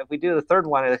do the third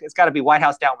one, it's got to be White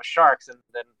House Down with Sharks, and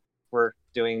then we're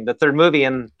doing the third movie,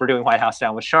 and we're doing White House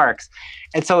Down with Sharks,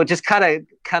 and so it just kind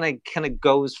of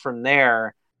goes from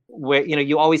there. Where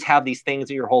you always have these things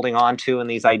that you're holding on to and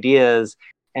these ideas.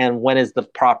 And when is the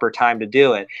proper time to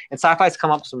do it? And Sci-Fi's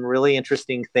come up with some really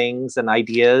interesting things and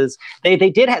ideas. They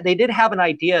did have an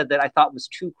idea that I thought was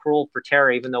too cruel for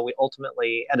Tara, even though we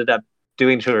ultimately ended up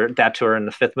doing that to her in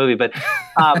the fifth movie. But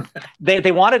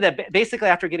they wanted to basically,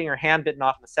 after getting her hand bitten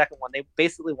off in the second one, they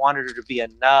basically wanted her to be a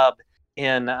nub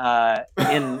in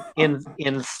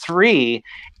 3.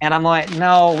 And I'm like,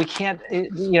 no, we can't.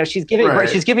 She's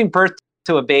giving birth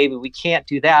to a baby. We can't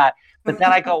do that. But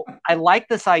then I go, I like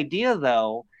this idea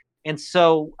though. And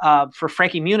so for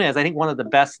Frankie Muniz, I think one of the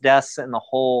best deaths in the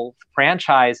whole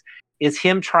franchise is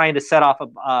him trying to set off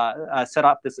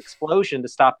this explosion to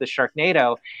stop the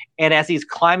Sharknado. And as he's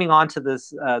climbing onto the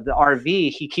RV,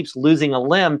 he keeps losing a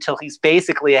limb till he's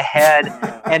basically a head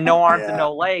and no arms and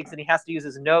no legs, and he has to use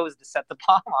his nose to set the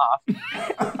bomb off.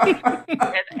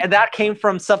 and that came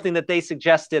from something that they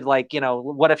suggested, like,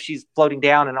 what if she's floating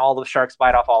down and all the sharks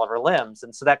bite off all of her limbs?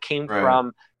 And so that came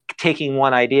from taking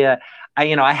one idea. I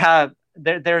have.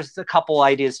 There's a couple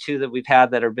ideas too that we've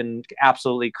had that have been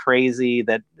absolutely crazy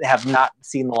that have not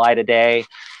seen the light of day.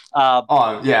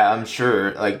 I'm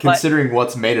sure. Like, considering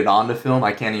what's made it onto film,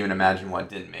 I can't even imagine what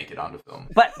didn't make it onto film.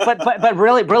 But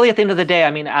really, at the end of the day,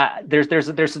 I mean, there's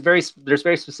very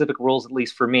specific rules, at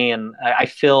least for me, and I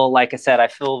feel, like I said, I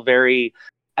feel very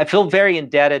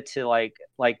indebted to like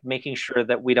making sure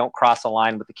that we don't cross a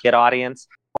line with the kid audience.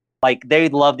 Like they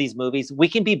love these movies. We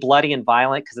can be bloody and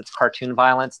violent because it's cartoon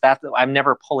violence. I'm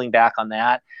never pulling back on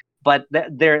that. But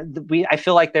I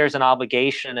feel like there's an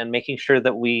obligation in making sure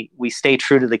that we stay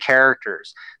true to the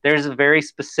characters. There's a very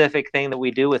specific thing that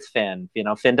we do with Finn. You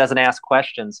know, Finn doesn't ask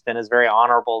questions. Finn is very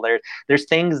honorable. There's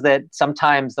things that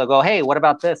sometimes they'll go, "Hey, what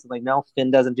about this?" I'm like, no, Finn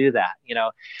doesn't do that. You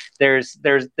know, there's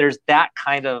that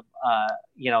kind of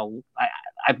you know.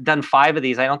 I've done 5 of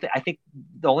these. I think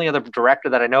the only other director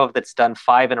that I know of that's done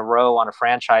 5 in a row on a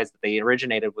franchise that they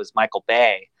originated was Michael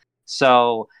Bay.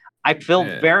 So I feel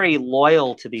very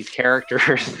loyal to these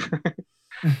characters.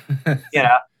 You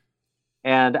know,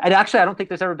 and actually I don't think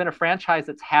there's ever been a franchise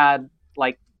that's had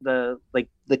like the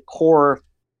core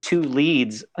 2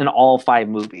 leads in all 5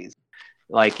 movies.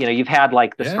 Like, you know, you've had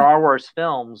like the Star Wars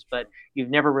films, but you've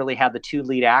never really had the 2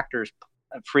 lead actors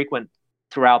frequent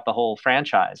throughout the whole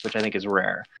franchise, which I think is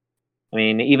rare. I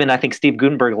mean, even I think Steve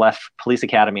Guttenberg left Police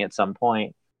Academy at some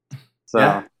point. So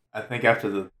yeah, I think after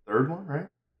the 3rd one, right?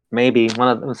 Maybe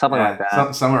something like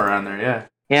that. Somewhere around there, yeah.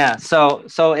 Yeah. So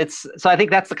I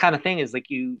think that's the kind of thing is like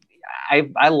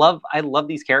I love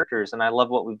these characters and I love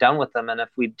what we've done with them. And if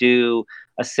we do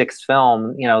a 6th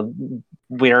film, you know,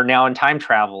 we are now in time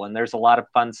travel and there's a lot of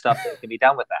fun stuff that can be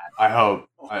done with that. I hope.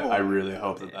 I really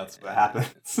hope that's what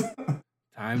happens.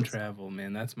 Time travel,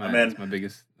 man. That's my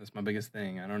biggest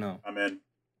thing. I don't know. I'm in.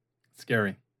 It's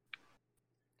scary.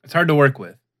 It's hard to work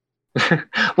with.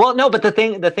 Well, no, but the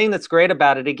thing that's great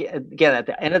about it, again, at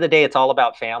the end of the day, it's all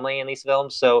about family in these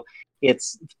films. So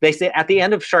it's basically at the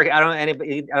end of Shark. I don't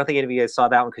think any of you guys saw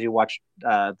that one because you watched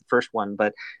the first one.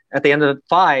 But at the end of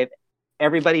 5,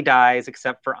 everybody dies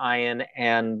except for Ian,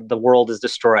 and the world is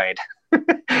destroyed.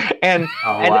 and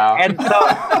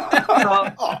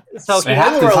so they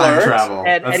have to time travel.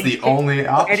 That's the only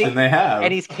option they have.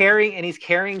 And he's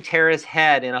carrying Tara's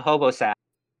head in a hobo sack,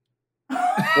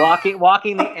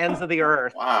 walking the ends of the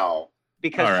earth. Wow.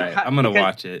 Because all right, I'm gonna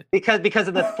watch it. Because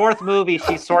in the 4th movie,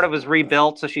 she sort of was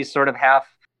rebuilt, so she's sort of half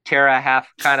Tara, half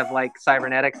kind of like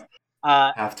cybernetics.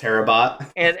 Half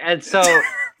Terabot. And so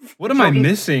what am I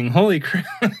missing? Holy crap.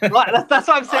 Well, that's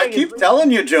what I'm saying. I keep telling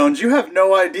you, Jones, you have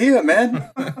no idea, man.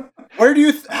 Where do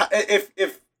you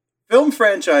if film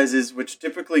franchises, which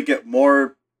typically get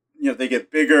more, you know, they get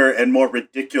bigger and more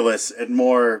ridiculous and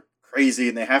more crazy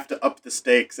and they have to up the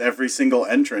stakes every single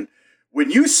entrant. When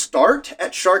you start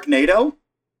at Sharknado,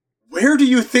 where do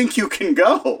you think you can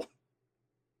go?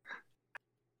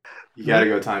 You got to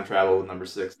go time travel with number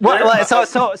 6. Well, so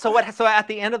at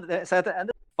the end of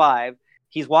 5,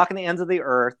 he's walking the ends of the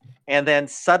earth, and then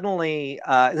suddenly,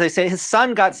 as I say, his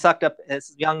son got sucked up.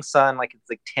 His young son, like it's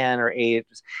like 10 or 8, he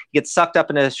gets sucked up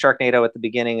into Sharknado at the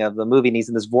beginning of the movie, and he's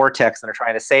in this vortex, and they're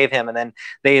trying to save him, and then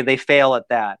they fail at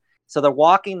that. So they're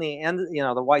walking the end, you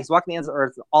know, he's walking the ends of the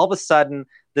earth. All of a sudden,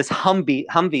 this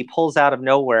Humvee pulls out of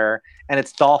nowhere, and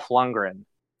it's Dolph Lundgren.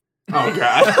 Oh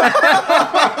God!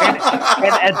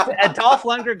 and Dolph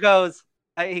Lundgren goes.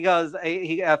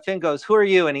 Finn goes, "Who are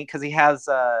you?" And because he has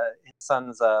his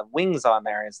son's wings on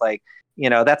there, he's like, you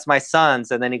know, that's my son's.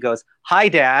 And then he goes, "Hi,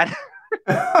 Dad."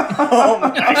 Oh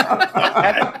my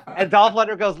God. And Dolph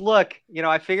Lundgren goes, "Look, you know,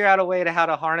 I figured out a way to how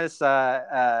to harness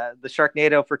the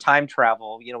Sharknado for time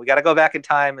travel. You know, we got to go back in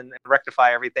time and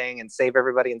rectify everything and save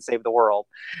everybody and save the world."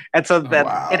 And so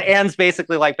it ends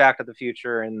basically like Back to the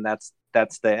Future, and that's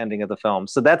the ending of the film.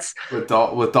 So that's with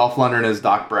Dolph Lundgren as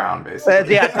Doc Brown, basically. Well,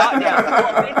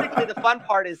 basically, the fun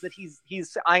part is that he's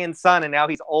Ian's son, and now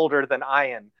he's older than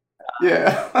Ian.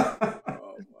 Yeah.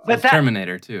 But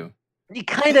Terminator too. You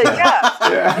kind of,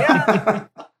 yeah.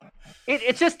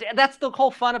 It's just, that's the whole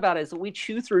fun about it, is that we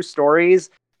chew through stories.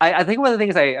 I think one of the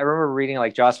things I remember reading,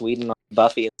 like Joss Whedon on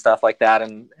Buffy and stuff like that,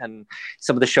 and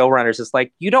some of the showrunners, is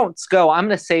like, you don't go, I'm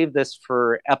going to save this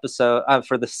for the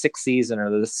 6th season or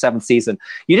the 7th season.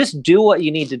 You just do what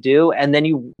you need to do, and then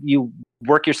you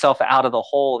work yourself out of the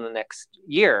hole in the next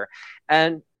year.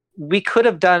 And we could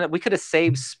have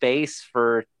saved space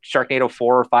for Sharknado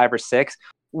 4 or 5 or 6.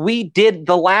 We did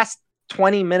the last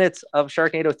 20 minutes of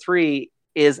Sharknado 3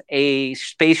 is a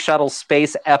space shuttle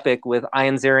space epic with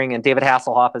Ian Ziering and David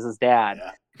Hasselhoff as his dad.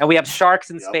 Yeah. And we have sharks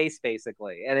in space,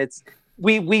 basically. And it's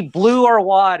we blew our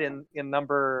wad in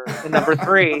number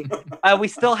 3. We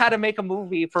still had to make a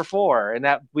movie for 4, and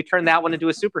that we turned that one into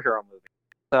a superhero movie.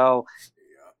 So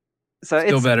still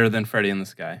it's better than Freddy in the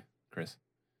Sky, Chris.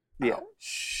 Yeah.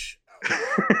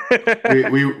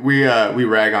 we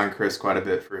rag on Chris quite a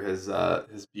bit for his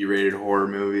B-rated horror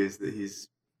movies that he's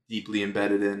deeply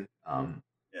embedded in.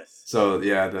 Yes. So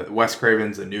yeah, the Wes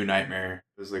Craven's A New Nightmare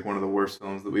was like one of the worst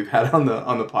films that we've had on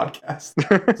the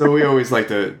podcast. So we always like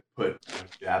to put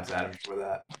jabs at him for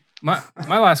that.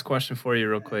 My last question for you,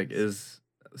 real quick, is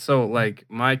So like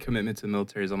my commitment to the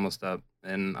military is almost up,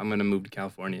 and I'm gonna move to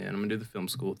California, and I'm gonna do the film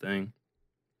school thing.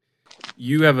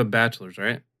 You have a bachelor's,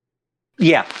 right?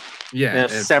 Yeah. Yeah, at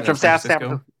From San San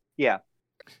Francisco. Yeah.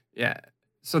 Yeah.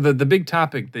 So the big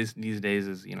topic these days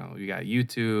is, you got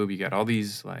YouTube, you got all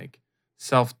these like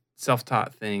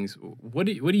self-taught things. What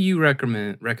do you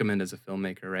recommend as a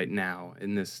filmmaker right now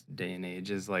in this day and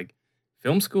age? Is like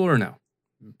film school or no?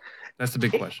 That's the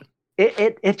big question.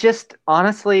 It just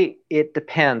honestly it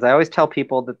depends. I always tell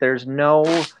people that there's no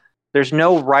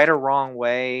right or wrong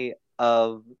way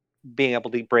of being able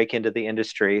to break into the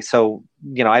industry. So,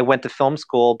 I went to film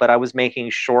school, but I was making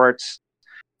shorts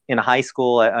in high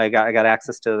school. I got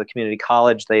access to the community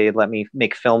college. They let me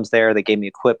make films there. They gave me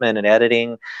equipment and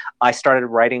editing. I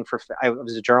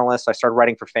was a journalist. I started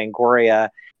writing for Fangoria,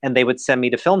 and they would send me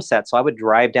to film sets. So I would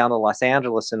drive down to Los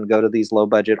Angeles and go to these low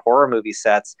budget horror movie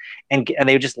sets, and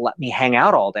they would just let me hang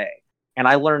out all day. And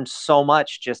I learned so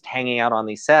much just hanging out on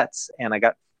these sets, and I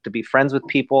got to be friends with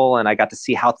people, and I got to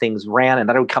see how things ran. And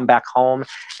then I would come back home,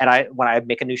 and when I'd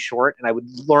make a new short, and I would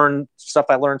learn stuff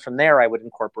I learned from there, I would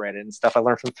incorporate it, and stuff I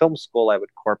learned from film school, I would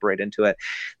incorporate into it.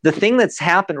 The thing that's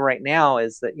happened right now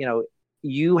is that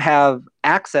you have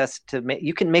access to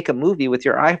you can make a movie with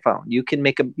your iPhone.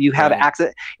 You have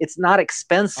access. It's not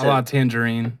expensive. A lot of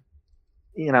Tangerine.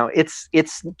 It's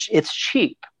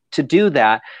cheap to do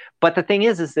that. But the thing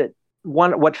is that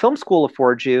what film school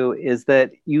affords you is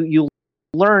that you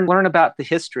learn about the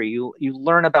history. You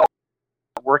learn about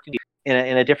working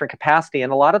in a different capacity.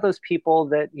 And a lot of those people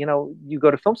that you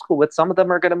go to film school with, some of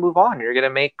them are going to move on. You're going to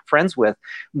make friends with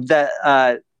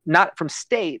not from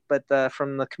state, but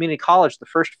from the community college. The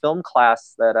first film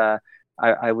class that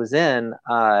I was in,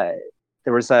 there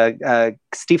was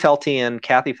Steve Felty and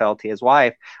Kathy Felty, his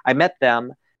wife. I met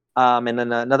them, and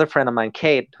then another friend of mine,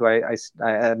 Kate, who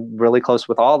I'm really close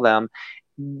with all of them.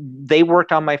 They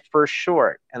worked on my first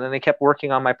short, and then they kept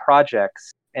working on my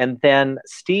projects. And then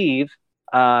Steve,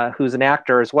 who's an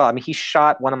actor as well. I mean, he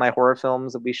shot one of my horror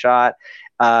films that we shot.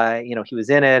 He was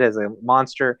in it as a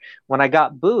monster. When I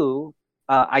got Boo,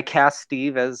 I cast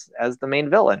Steve as the main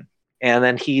villain, and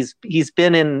then he's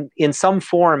been in some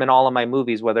form in all of my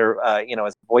movies, whether as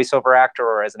a voiceover actor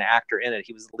or as an actor in it.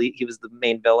 He was the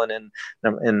main villain in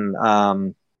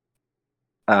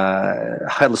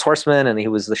Headless Horseman, and he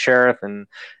was the sheriff in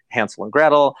Hansel and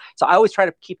Gretel. So I always try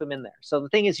to keep him in there. So the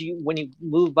thing is, when you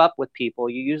move up with people,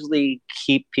 you usually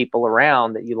keep people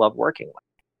around that you love working with,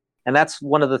 and that's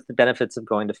one of the benefits of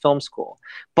going to film school.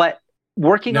 But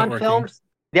working on films,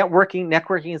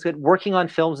 networking is good. Working on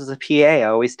films as a PA, I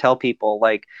always tell people,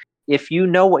 like, if you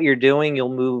know what you're doing,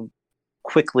 you'll move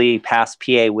quickly past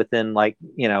PA within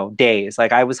days.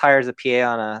 Like, I was hired as a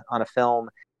PA on a film,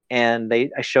 and I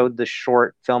showed the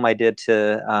short film I did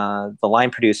to the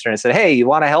line producer, and I said, "Hey, you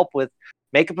want to help with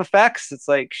makeup effects?" It's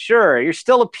like, "Sure, you're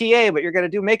still a PA, but you're going to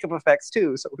do makeup effects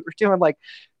too." So we were doing like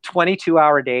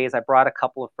 22-hour days. I brought a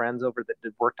couple of friends over that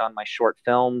worked on my short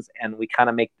films, and we kind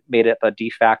of made it a de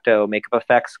facto makeup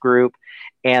effects group.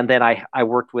 And then I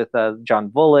worked with John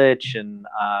Vulich and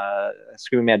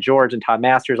Screaming Mad George and Todd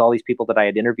Masters, all these people that I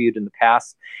had interviewed in the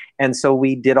past. And so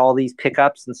we did all these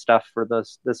pickups and stuff for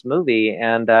this movie.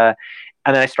 And then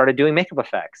I started doing makeup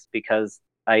effects because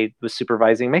I was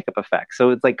supervising makeup effects.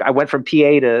 So it's like I went from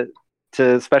PA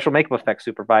to special makeup effects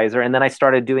supervisor, and then I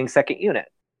started doing second unit.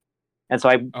 And so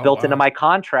I built into my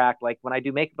contract, like, when I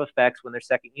do makeup effects, when there's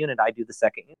second unit, I do the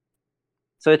second unit.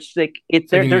 So it's like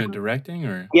second unit directing,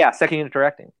 or second unit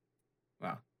directing.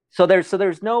 Wow. So there's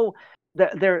there's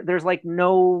like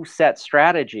no set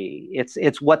strategy.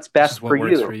 It's what's best for you.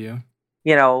 Works for you.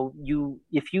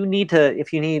 If you need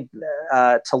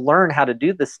to learn how to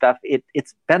do this stuff,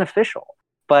 it's beneficial.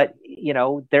 But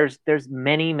there's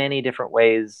many different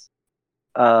ways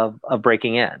of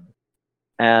breaking in,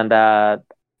 and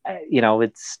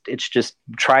it's just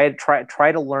try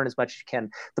to learn as much as you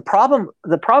can. The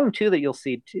problem too that you'll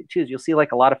see too is you'll see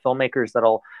like a lot of filmmakers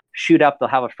that'll shoot up. They'll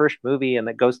have a first movie and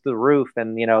that goes through the roof,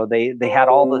 and they had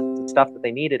all the stuff that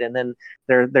they needed, and then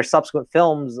their subsequent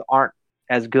films aren't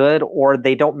as good, or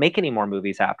they don't make any more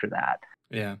movies after that.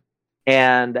 Yeah.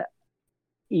 And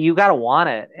you got to want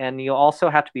it, and you also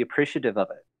have to be appreciative of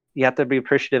it. You have to be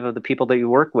appreciative of the people that you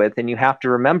work with, and you have to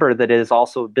remember that it is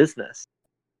also a business.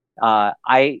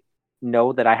 I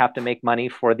know that I have to make money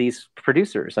for these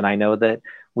producers, and I know that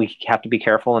we have to be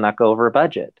careful and not go over a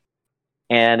budget.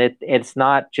 And it's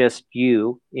not just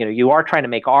you are trying to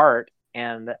make art,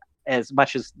 and as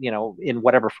much as, in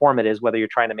whatever form it is, whether you're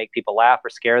trying to make people laugh or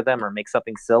scare them or make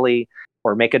something silly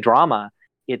or make a drama,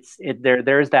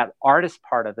 there's that artist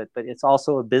part of it, but it's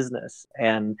also a business.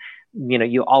 And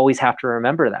you always have to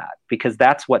remember that, because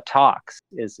that's what talks.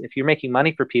 Is if you're making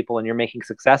money for people and you're making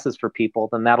successes for people,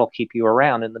 then that'll keep you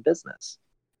around in the business.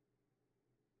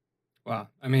 Wow.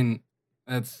 I mean,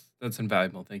 that's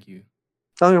invaluable. Thank you.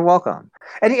 So you're welcome.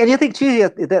 And you think too,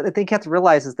 the thing you have to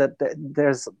realize is that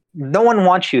there's no one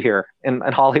wants you here in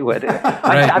Hollywood.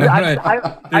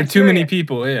 Right. There are too many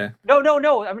people. Yeah.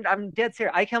 No. I'm dead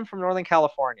serious. I come from Northern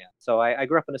California, so I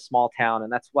grew up in a small town,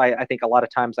 and that's why I think a lot of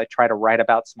times I try to write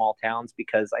about small towns,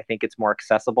 because I think it's more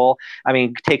accessible. I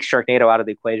mean, take Sharknado out of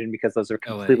the equation because those are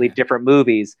completely different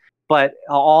movies. But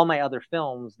all my other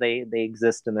films, they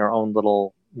exist in their own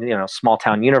little small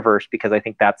town universe, because I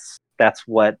think that's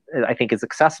what I think is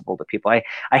accessible to people. I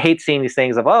hate seeing these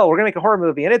things of, oh, we're gonna make a horror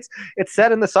movie and it's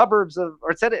set in the suburbs of,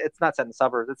 or it's not set in the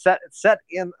suburbs. It's set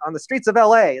on the streets of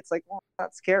LA. It's like, well,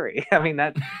 that's scary. I mean,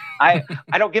 that I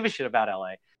don't give a shit about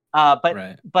LA. But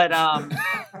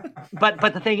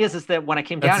the thing is that when I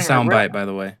came down here, that's a soundbite, by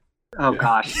the way. Oh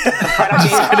gosh.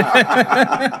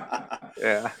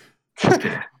 Yeah.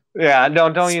 Yeah.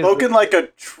 Don't use spoken like a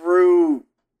true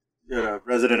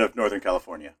resident of Northern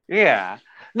California. Yeah.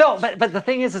 No, but the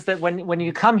thing is that when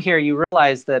you come here, you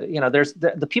realize that there's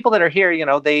the people that are here.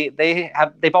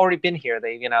 They've already been here.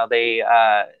 There's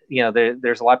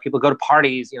a lot of people who go to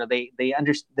parties. They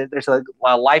understand there's a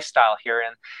lifestyle here,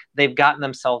 and they've gotten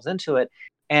themselves into it.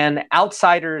 And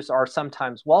outsiders are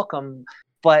sometimes welcome,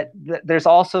 but there's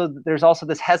also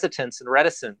this hesitance and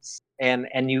reticence,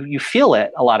 and you feel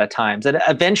it a lot of times. And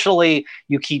eventually,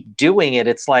 you keep doing it.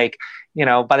 It's like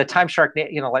by the time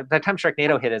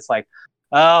Sharknado hit, it's like,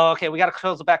 oh, okay, we got to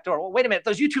close the back door. Well, wait a minute,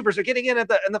 those YouTubers are getting in at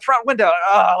the front window.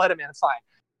 Oh, let them in, it's fine.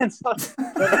 And so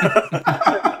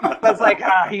it's like,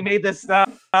 he made this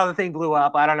stuff. Oh, the thing blew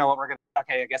up. I don't know what we're gonna.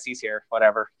 Okay, I guess he's here.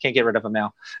 Whatever. Can't get rid of him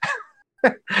now.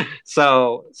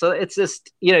 So it's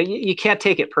just you can't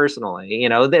take it personally.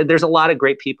 There's a lot of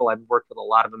great people. I've worked with a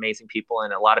lot of amazing people,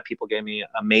 and a lot of people gave me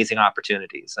amazing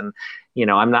opportunities. And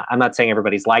I'm not saying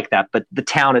everybody's like that, but the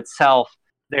town itself,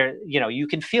 there, you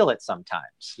can feel it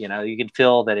sometimes. You can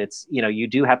feel that it's you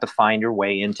do have to find your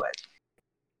way into it.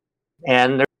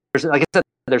 And there's, like I said,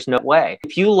 there's no way.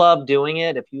 If you love doing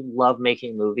it, if you love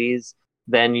making movies,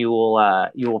 then you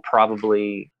will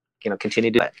probably continue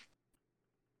to do it.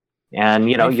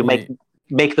 And you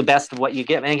make the best of what you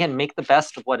get, and again, make the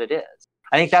best of what it is.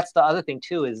 I think that's the other thing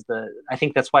too. I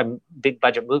think that's why big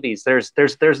budget movies. There's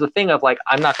the thing of like,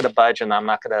 I'm not going to budge, and I'm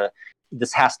not going to.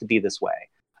 This has to be this way.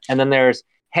 And then there's,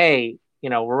 hey,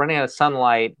 we're running out of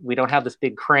sunlight. We don't have this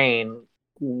big crane.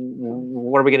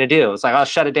 What are we going to do? It's like, I'll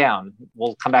shut it down.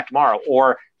 We'll come back tomorrow,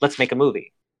 or let's make a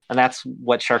movie. And that's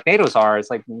what Sharknadoes are. It's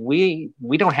like we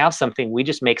don't have something. We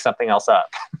just make something else up.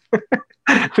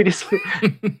 We just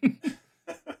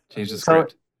change the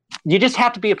script. So you just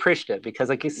have to be appreciative, because,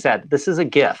 like you said, this is a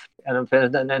gift,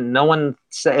 and no one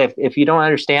say if you don't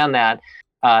understand that,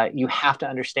 you have to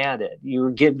understand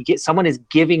it. Someone is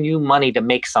giving you money to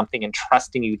make something and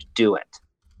trusting you to do it.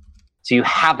 So you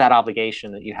have that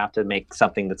obligation that you have to make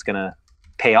something that's going to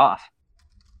pay off.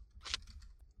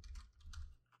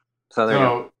 So there you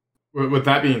go. With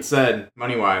that being said,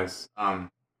 money-wise,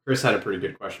 Chris had a pretty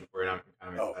good question for you, and I'm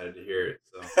kind of excited to hear it.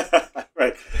 So.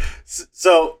 Right.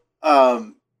 So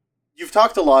you've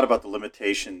talked a lot about the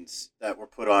limitations that were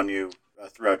put on you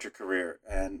throughout your career,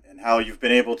 and how you've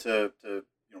been able to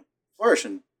flourish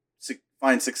and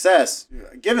find success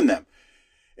given them.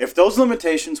 If those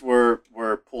limitations were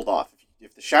pulled off,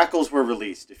 if the shackles were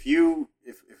released, if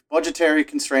budgetary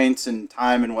constraints and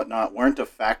time and whatnot weren't a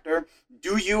factor,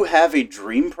 do you have a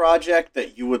dream project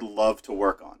that you would love to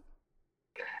work on?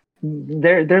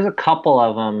 There's a couple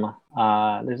of them.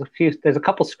 There's a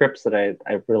couple scripts that I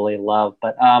really love,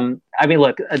 but I mean,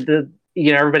 look,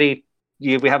 everybody,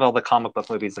 we have all the comic book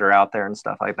movies that are out there and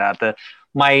stuff like that.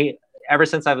 Ever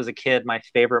since I was a kid, my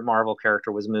favorite Marvel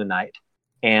character was Moon Knight,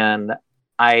 and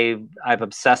I've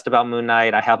obsessed about Moon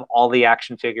Knight. I have all the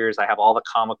action figures. I have all the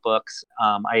comic books.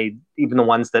 Even the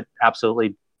ones that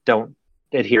absolutely don't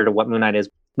adhere to what Moon Knight is.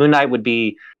 Moon Knight would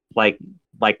be like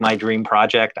my dream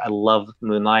project. I love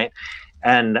Moon Knight,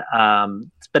 and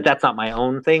but that's not my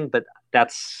own thing. But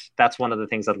that's one of the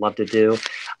things I'd love to do.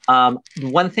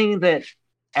 One thing that,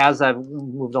 as I've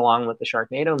moved along with the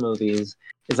Sharknado movies,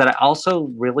 is that I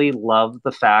also really love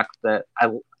the fact that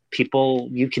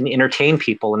you can entertain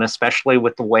people, and especially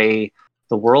with the way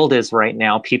the world is right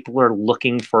now, people are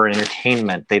looking for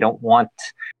entertainment. They don't want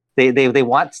they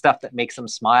want stuff that makes them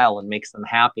smile and makes them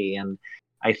happy. And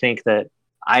I think that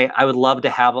I would love to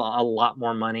have a lot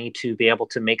more money to be able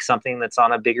to make something that's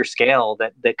on a bigger scale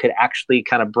that could actually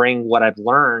kind of bring what I've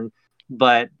learned,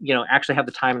 but actually have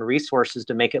the time and resources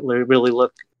to make it really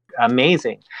look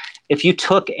amazing. If you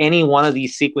took any one of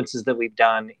these sequences that we've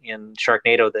done in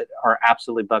Sharknado that are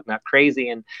absolutely bug nut crazy,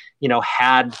 and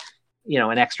had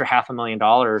an extra $500,000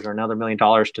 or another $1 million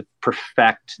to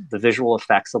perfect the visual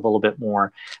effects a little bit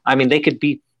more, I mean, they could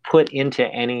be put into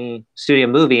any studio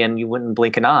movie and you wouldn't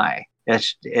blink an eye.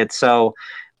 It's so.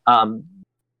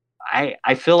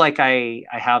 I feel like I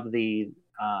have the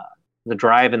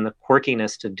drive and the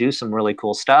quirkiness to do some really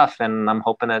cool stuff, and I'm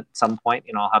hoping at some point,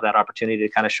 I'll have that opportunity to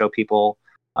kind of show people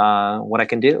what I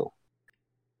can do.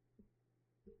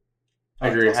 I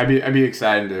agree. I'd be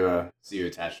excited to see you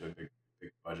attached to a big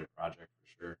budget project for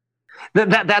sure.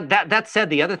 That said,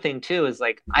 the other thing too is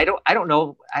like I don't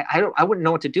know, I wouldn't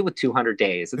know what to do with 200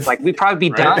 days. It's like we'd probably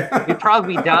be Right? done. We'd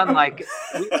probably be done. Like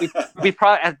we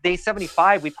probably at day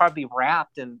 75 we'd probably be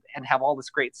wrapped and have all this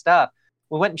great stuff.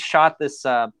 We went and shot this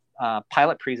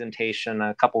pilot presentation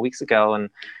a couple weeks ago, and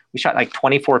we shot like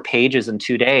 24 pages in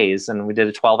 2 days, and we did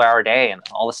a 12-hour day, and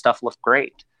all the stuff looked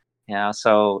great.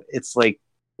 So it's like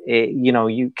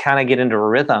you kind of get into a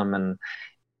rhythm, and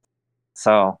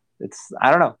so. I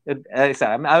don't know. Like I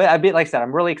said,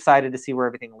 I'm really excited to see where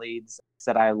everything leads.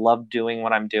 I love doing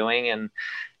what I'm doing, and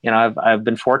I've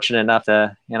been fortunate enough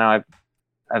to I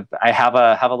have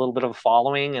a little bit of a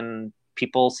following, and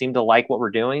people seem to like what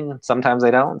we're doing. Sometimes I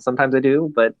don't, sometimes I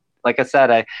do. But like I said,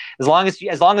 as long as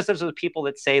there's people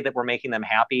that say that we're making them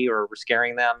happy or we're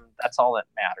scaring them, that's all that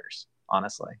matters,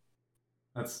 honestly.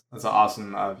 That's an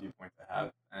awesome viewpoint to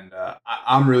have, and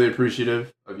I'm really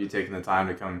appreciative of you taking the time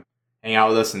to come hang out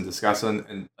with us and discuss it.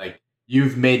 And like,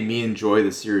 you've made me enjoy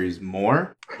the series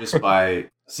more just by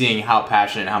seeing how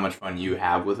passionate and how much fun you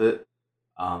have with it,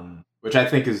 which I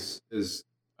think is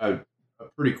a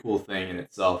pretty cool thing in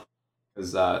itself,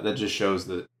 because that just shows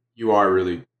that you are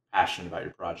really passionate about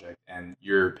your project, and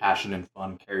your passion and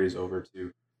fun carries over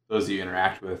to those that you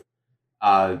interact with.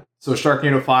 So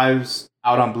Sharknado 5's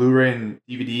out on Blu-ray and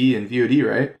DVD and VOD,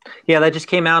 right? Yeah, that just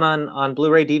came out on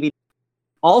Blu-ray, DVD.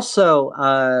 Also,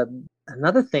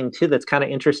 another thing too that's kind of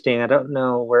interesting. I don't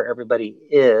know where everybody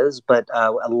is, but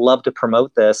I'd love to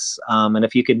promote this. And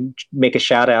if you could make a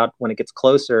shout out when it gets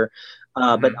closer.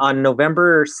 But on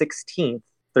November 16th,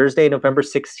 Thursday, November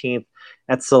 16th,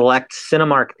 at select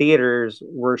Cinemark theaters,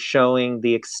 we're showing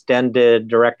the extended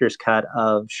director's cut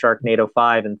of Sharknado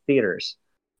 5 in theaters.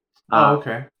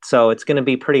 Okay. So it's going to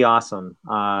be pretty awesome.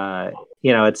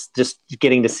 It's just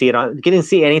getting to see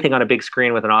anything on a big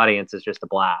screen with an audience is just a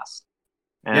blast.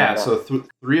 And, so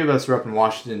three of us are up in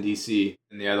Washington D.C.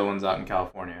 and the other one's out in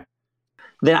California.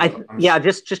 Then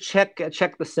just check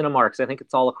the Cinemarks. I think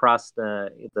it's all across the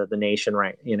nation,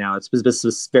 right?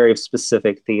 It's very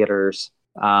specific theaters.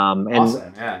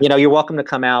 Awesome, yeah. You're welcome to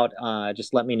come out.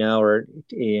 Just let me know, or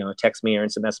text me or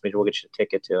instant message. We'll get you a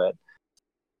ticket to it.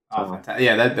 Oh, fantastic.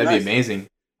 Yeah, that'd be amazing.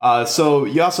 So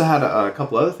you also had a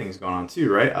couple other things going on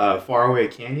too, right? Faraway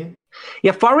Canyon.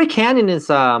 Yeah, Faraway Canyon is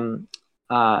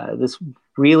this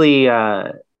really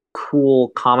cool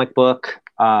comic book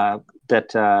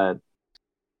that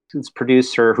his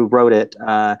producer who wrote it,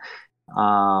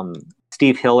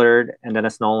 Steve Hillard and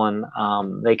Dennis Nolan.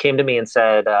 They came to me and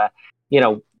said,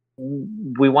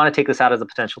 we want to take this out as a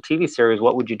potential TV series.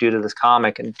 What would you do to this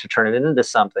comic and to turn it into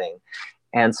something?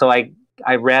 And so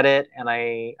I read it, and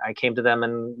I came to them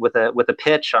and with a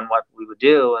pitch on what we would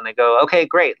do, and they go, okay,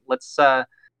 great, let's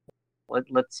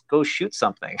go shoot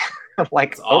something.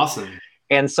 Like, that's awesome.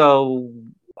 And so,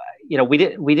 we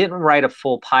didn't write a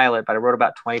full pilot, but I wrote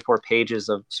about 24 pages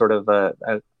of sort of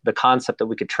the concept that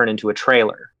we could turn into a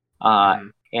trailer.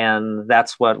 And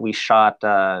that's what we shot 3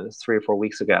 or 4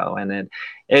 weeks ago, and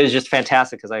it was just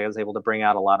fantastic because I was able to bring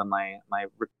out a lot of my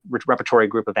repertory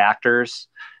group of actors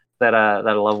that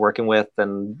I love working with,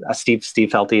 and Steve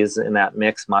Felty is in that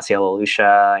mix, Maciel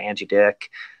Alusha, Angie Dick,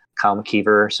 Kyle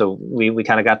McKeever. So we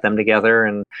kind of got them together,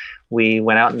 and we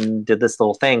went out and did this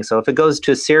little thing. So if it goes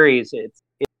to a series,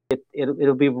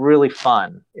 it'll be really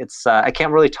fun. It's I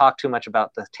can't really talk too much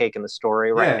about the take in the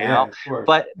story right now,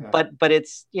 but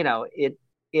it's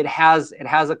it has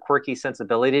a quirky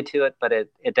sensibility to it, but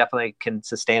it definitely can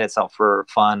sustain itself for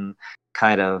fun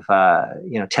kind of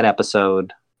 10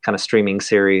 episode kind of streaming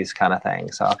series kind of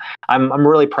thing. So I'm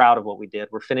really proud of what we did.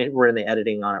 We're in the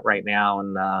editing on it right now,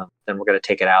 and then we're going to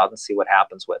take it out and see what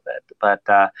happens with it. But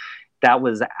that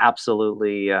was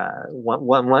absolutely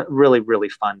one really, really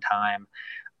fun time.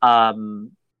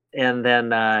 And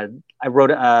then I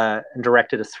wrote and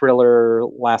directed a thriller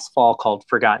last fall called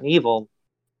Forgotten Evil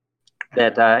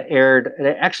that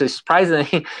actually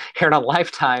surprisingly aired on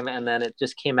Lifetime, and then it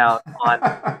just came out on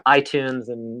iTunes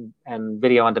and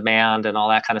video on demand and all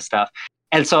that kind of stuff.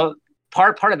 And so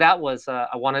part of that was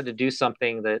I wanted to do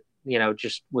something that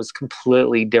just was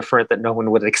completely different that no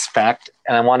one would expect.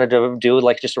 And I wanted to do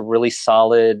like just a really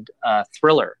solid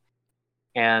thriller.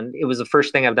 And it was the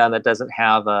first thing I've done that doesn't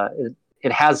have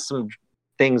it has some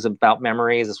things about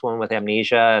memories. This woman with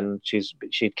amnesia, and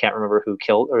she can't remember who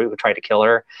killed or who tried to kill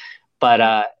her,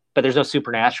 but there's no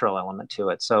supernatural element to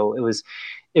it. So it was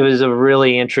a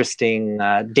really interesting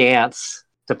dance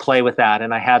to play with that.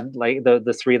 And I had like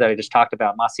the three that I just talked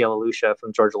about: Maciela Lucia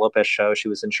from George Lopez show. She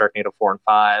was in Sharknado 4 and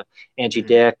 5. Angie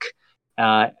Dick,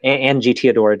 Angie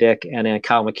Theodora Dick, and then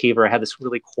Kyle McKeever. I had this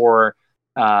really core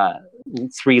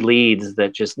three leads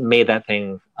that just made that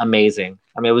thing amazing.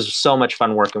 I mean, it was so much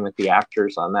fun working with the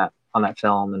actors on that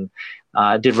film,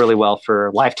 and did really well for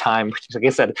Lifetime. Like I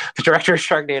said, the director of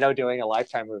Sharknado doing a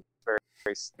Lifetime movie, very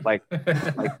like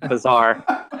bizarre.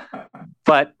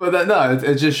 But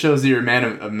it just shows that you're a man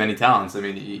of many talents. I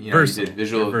mean, you did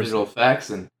visual effects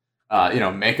and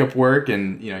makeup work,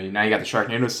 and now you got the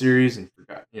Sharknado series, and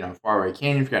Faraway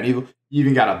Canyon, Forgotten Evil. You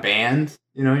even got a band.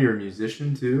 You're a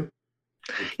musician too.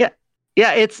 Yeah,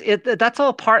 that's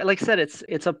all part. Like I said,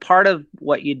 it's a part of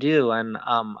what you do, and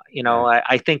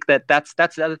I think that's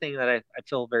the other thing that I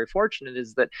feel very fortunate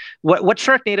is that what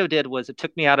Sharknado did was it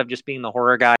took me out of just being the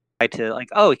horror guy to like,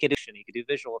 oh, he could do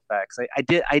visual effects.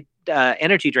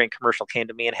 Energy drink commercial came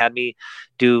to me and had me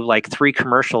do like 3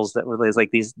 commercials that were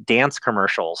like these dance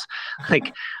commercials,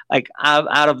 like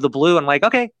out of the blue. I'm like,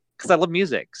 okay. Because I love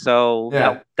music, so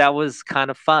that was kind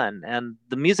of fun. And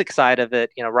the music side of it,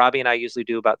 Robbie and I usually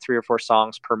do about 3 or 4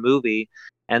 songs per movie,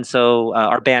 and so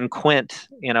our band Quint,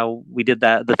 we did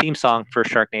the theme song for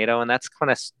Sharknado, and that's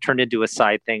kind of turned into a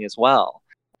side thing as well.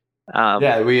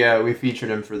 We featured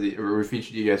we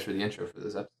featured you guys for the intro for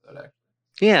this episode, actually.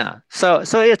 Yeah, so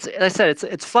it's, like I said,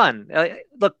 it's fun.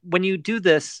 Look, when you do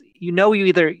this, you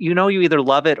either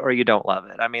love it or you don't love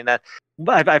it. I mean that.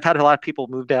 I've had a lot of people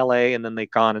move to LA and then they've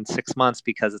gone in 6 months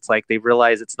because it's like they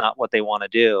realize it's not what they want to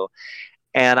do.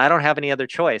 And I don't have any other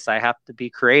choice. I have to be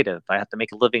creative. I have to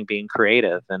make a living being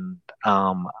creative. And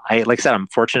like I said, I'm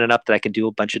fortunate enough that I can do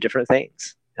a bunch of different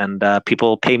things, and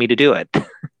people pay me to do it.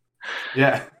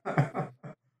 Yeah.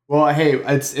 Well, hey,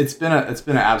 it's been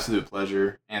an absolute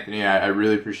pleasure, Anthony. I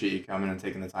really appreciate you coming and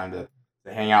taking the time to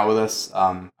hang out with us.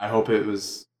 I hope it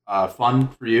was fun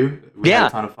for you. We had a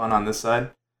ton of fun on this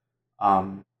side.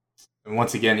 And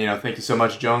once again, thank you so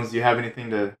much, Jones. Do you have anything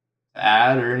to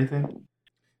add or anything?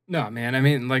 No, man. I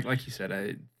mean, like you said,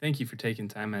 I thank you for taking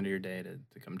time out of your day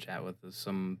to come chat with us.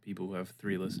 Some people who have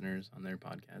 3 listeners on their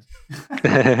podcast.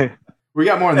 We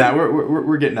got more than that.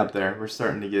 We're getting up there. We're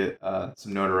starting to get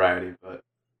some notoriety, but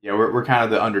yeah, we're kind of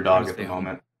the underdog at the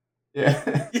moment.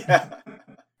 Yeah. Yeah.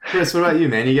 Chris, what about you,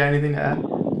 man? You got anything to add?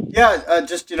 Yeah,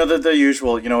 just the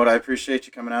usual. What I appreciate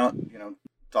you coming out.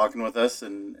 Talking with us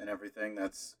and everything.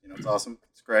 That's it's awesome.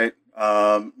 It's great.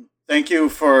 Thank you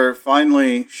for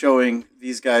finally showing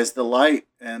these guys the light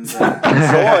and the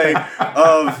joy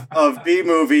of B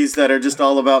movies that are just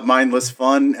all about mindless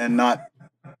fun and not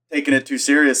taking it too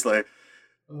seriously.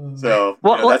 So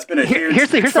that's been a huge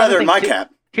feather in my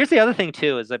cap. Here's the other thing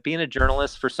too, is that being a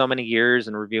journalist for so many years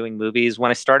and reviewing movies,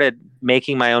 when I started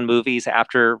making my own movies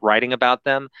after writing about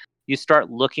them, you start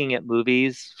looking at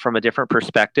movies from a different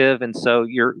perspective, and so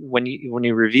when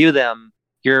you review them,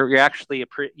 you actually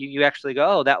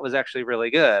go, oh, that was actually really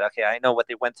good. Okay, I know what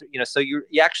they went through. So you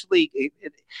actually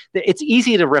it's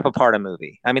easy to rip apart a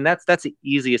movie. I mean, that's the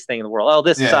easiest thing in the world. Oh,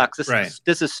 this sucks.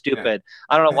 This is stupid. Yeah.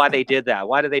 I don't know why they did that.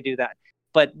 Why did they do that?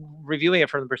 But reviewing it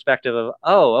from the perspective of,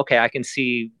 oh, okay, I can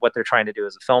see what they're trying to do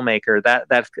as a filmmaker.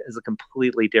 That is a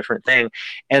completely different thing.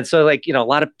 And so, like, a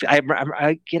lot of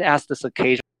I get asked this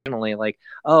occasionally. Like,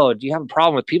 oh, do you have a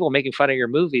problem with people making fun of your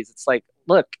movies? It's like,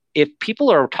 look, if people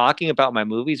are talking about my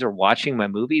movies or watching my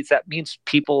movies, that means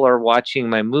people are watching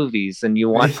my movies, and you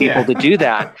want people to do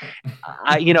that.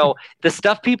 The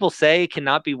stuff people say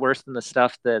cannot be worse than the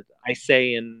stuff that I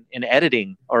say in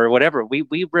editing or whatever. We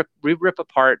rip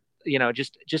apart.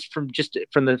 Just from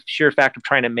the sheer fact of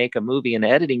trying to make a movie and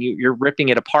editing, you're ripping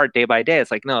it apart day by day.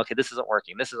 It's like, no, okay, this isn't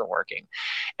working,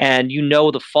 and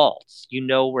the faults,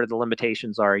 where the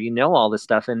limitations are, all this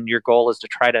stuff, and your goal is to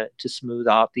try to smooth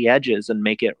out the edges and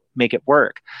make it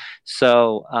work.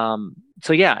 So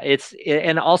yeah,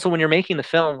 and also when you're making the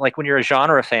film, like when you're a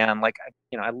genre fan, like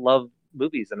I love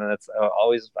movies, and that's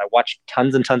always, I watch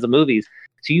tons and tons of movies,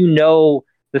 so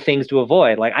the things to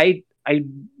avoid. Like I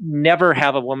never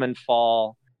have a woman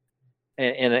fall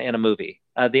in a movie.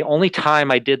 The only time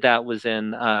I did that was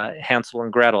in Hansel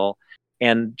and Gretel,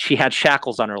 and she had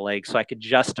shackles on her legs, so I could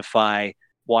justify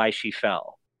why she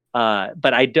fell.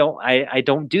 But I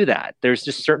don't do that. There's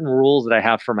just certain rules that I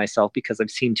have for myself because I've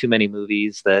seen too many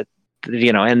movies that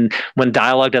and when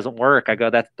dialogue doesn't work, I go,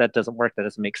 that doesn't work. That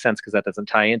doesn't make sense because that doesn't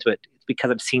tie into it. It's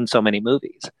because I've seen so many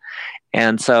movies.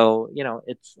 And so,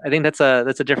 I think that's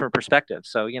a different perspective.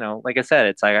 So, like I said,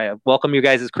 it's like, I welcome your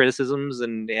guys' criticisms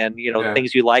and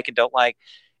things you like and don't like.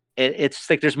 It's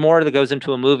like there's more that goes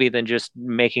into a movie than just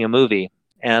making a movie.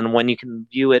 And when you can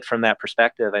view it from that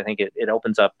perspective, I think it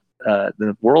opens up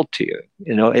the world to you.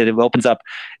 It opens up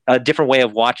a different way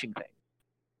of watching things.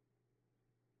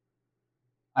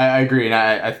 I agree, and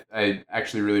I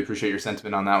actually really appreciate your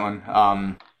sentiment on that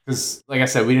one. Because, like I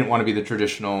said, we didn't want to be the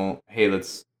traditional, hey,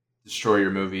 let's destroy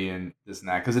your movie and this and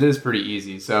that, because it is pretty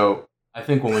easy. So I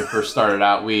think when we first started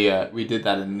out, we did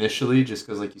that initially just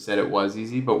because, like you said, it was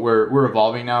easy. But we're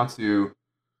evolving now to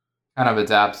kind of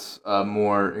adapt a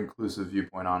more inclusive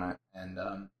viewpoint on it, and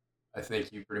I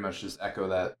think you pretty much just echo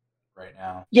that right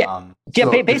now. Yeah,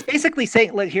 basically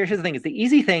saying, like, here's the thing: is the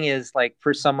easy thing is, like,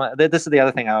 for someone. This is the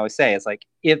other thing I always say is, like,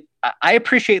 if I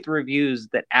appreciate the reviews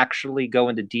that actually go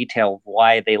into detail of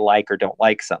why they like or don't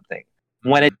like something.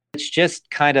 When it's just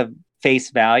kind of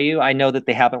face value, I know that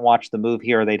they haven't watched the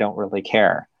movie or they don't really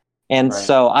care. And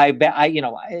so I bet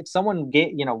if someone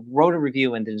wrote a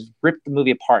review and just ripped the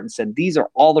movie apart and said, these are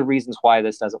all the reasons why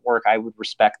this doesn't work, I would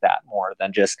respect that more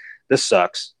than just, this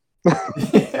sucks.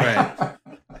 Right.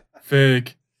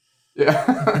 Fake.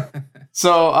 Yeah.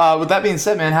 So with that being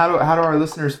said, man, how do our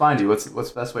listeners find you? What's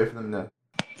the best way for them to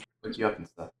look you up and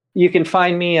stuff? You can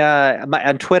find me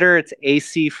on Twitter. It's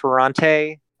AC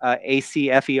Ferrante,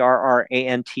 ACFERRANTE.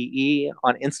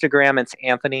 On Instagram, it's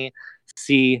Anthony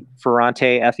C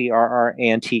Ferrante,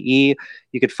 FERRANTE.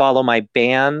 You could follow my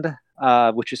band,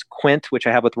 which is Quint, which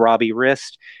I have with Robbie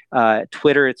Rist.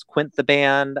 Twitter, it's Quint the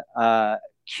Band,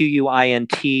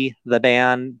 QUINT the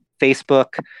Band.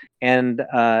 Facebook, and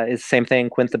is the same thing,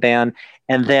 Quint the Band.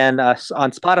 And then on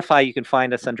Spotify, you can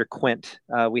find us under Quint.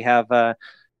 We have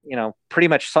pretty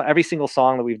much every single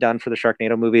song that we've done for the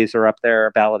Sharknado movies are up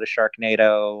there. Ballad of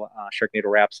Sharknado, Sharknado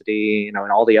Rhapsody,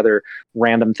 and all the other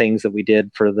random things that we did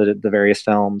for the various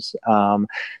films.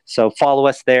 So follow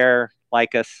us there,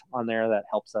 like us on there. That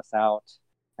helps us out.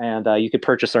 And you could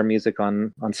purchase our music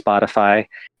on Spotify.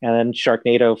 And then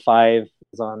Sharknado 5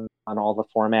 is on all the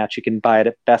formats. You can buy it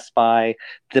at Best Buy.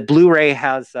 The Blu-ray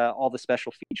has all the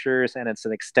special features, and it's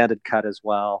an extended cut as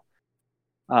well.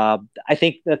 I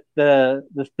think that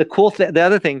the cool thing, the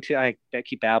other thing too, I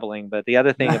keep babbling, but the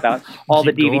other thing about all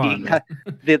the DVD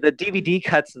the DVD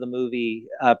cuts of the movie,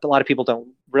 a lot of people don't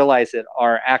realize it,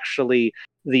 are actually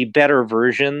the better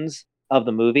versions of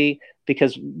the movie,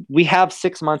 because we have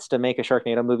 6 months to make a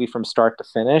Sharknado movie from start to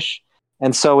finish.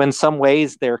 And so in some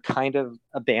ways they're kind of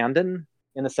abandoned,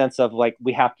 in the sense of, like,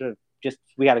 we got to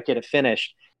get it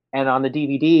finished. And on the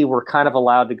DVD, we're kind of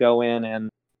allowed to go in and,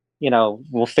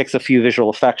 we'll fix a few visual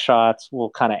effect shots. We'll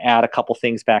kind of add a couple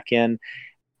things back in.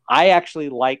 I actually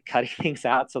like cutting things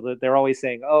out, so that they're always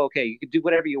saying, oh, okay, you can do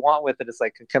whatever you want with it. It's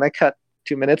like, can I cut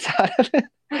 2 minutes out of it?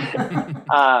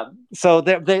 So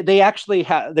they actually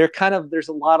have, there's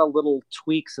a lot of little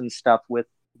tweaks and stuff with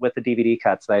the DVD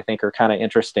cuts that I think are kind of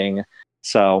interesting.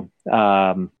 So,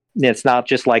 it's not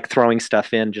just like throwing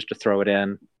stuff in just to throw it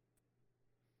in.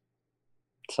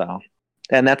 So,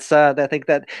 and that's I think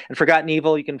that, and Forgotten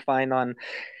Evil you can find on, I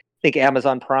think,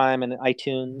 Amazon Prime and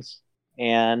iTunes,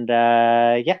 and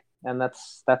and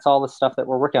that's all the stuff that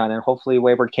we're working on, and hopefully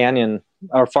Wayward Canyon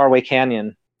or Faraway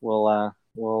Canyon will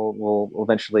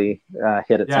eventually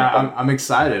hit it. Yeah, I'm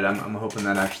excited. I'm hoping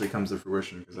that actually comes to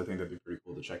fruition, because I think that'd be pretty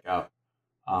cool to check out.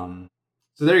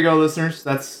 So there you go, listeners.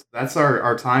 That's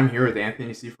our time here with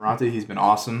Anthony C. Ferrante. He's been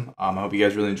awesome. I hope you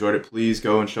guys really enjoyed it. Please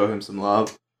go and show him some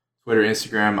love. Twitter,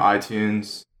 Instagram,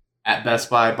 iTunes, at Best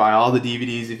Buy. Buy all the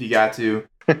DVDs if you got to.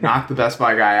 Knock the Best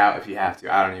Buy guy out if you have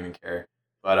to. I don't even care.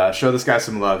 But show this guy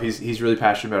some love. He's really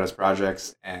passionate about his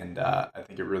projects, and I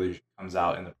think it really comes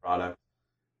out in the product.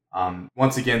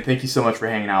 Once again, thank you so much for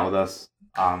hanging out with us.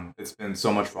 It's been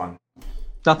so much fun.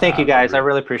 No, thank you guys. I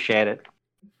really appreciate it.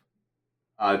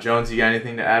 Jones, you got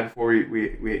anything to add before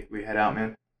we head out,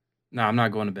 man? No, I'm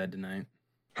not going to bed tonight.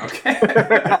 Okay.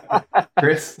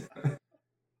 Chris?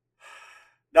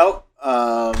 No.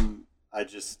 I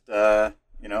just,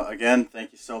 again,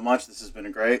 thank you so much. This has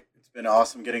been great. It's been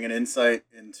awesome getting an insight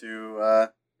into,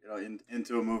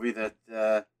 into a movie that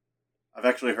I've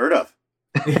actually heard of.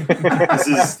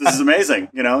 This is amazing.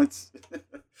 It's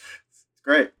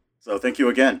great. So thank you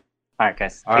again. All right,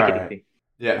 guys. Take it easy.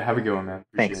 Yeah, have a good one, man.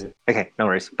 Appreciate Thanks. it. Okay, no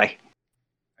worries. Bye.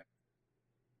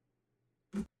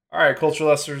 All right, Culture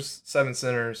Lusters, Seven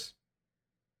Sinners.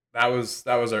 That was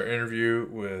our interview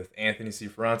with Anthony C.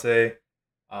 Ferrante,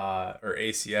 or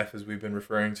ACF as we've been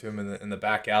referring to him in the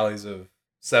back alleys of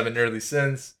Seven Nearly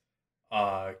Sins.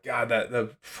 God,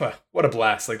 what a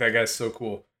blast! Like that guy's so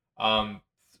cool.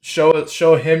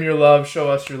 Show him your love. Show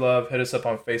us your love. Hit us up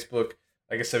on Facebook.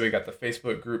 Like I said, we got the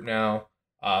Facebook group now.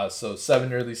 So 7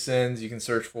 Nerdly Sins you can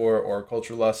search for, or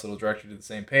Culture Lust. It'll direct you to the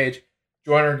same page.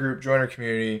 Join our group. Join our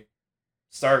community.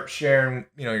 Start sharing,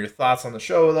 your thoughts on the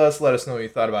show with us. Let us know what you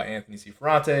thought about Anthony C.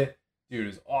 Ferrante. Dude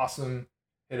is awesome.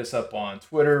 Hit us up on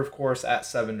Twitter, of course, at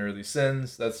 7 Nerdly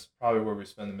Sins. That's probably where we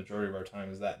spend the majority of our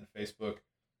time, is that in Facebook.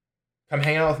 Come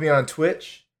hang out with me on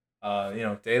Twitch.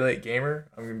 Day Late Gamer.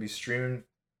 I'm gonna be streaming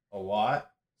a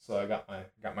lot, so I got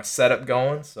my setup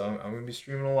going. So I'm gonna be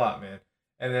streaming a lot, man.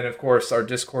 And then, of course, our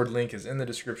Discord link is in the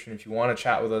description if you want to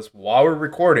chat with us while we're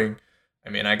recording. I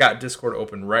mean, I got Discord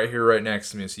open right here, right next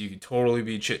to me, so you can totally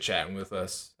be chit-chatting with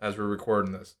us as we're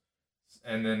recording this.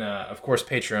 And then, of course,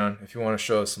 Patreon, if you want to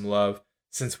show us some love,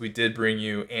 since we did bring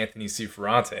you Anthony C.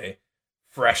 Ferrante,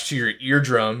 fresh to your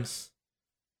eardrums,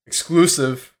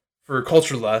 exclusive for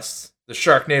Culture Lust, the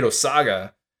Sharknado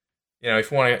Saga.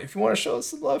 If you want to show us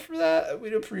some love for that,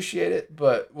 we'd appreciate it.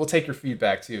 But we'll take your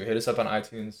feedback too. Hit us up on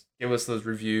iTunes. Give us those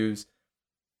reviews.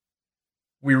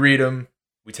 We read them.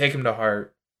 We take them to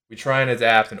heart. We try and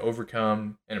adapt and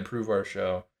overcome and improve our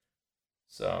show.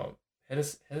 So hit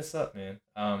us up, man.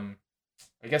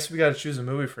 I guess we got to choose a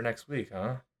movie for next week,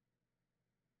 huh?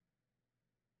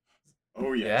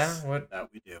 Oh yes. Yeah. What? That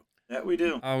we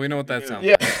do. Oh, we know what that sounds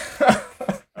Yeah. like.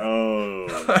 Oh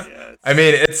yes.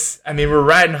 I mean, we're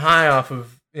riding high off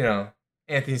of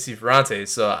Anthony C. Ferrante,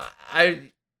 so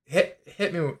I hit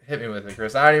me with it,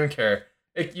 Chris. I don't even care.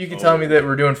 You can tell me that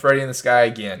we're doing Freddy in the Sky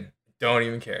again. Don't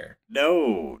even care.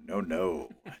 No.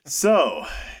 So,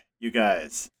 you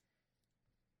guys.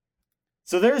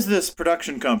 So there's this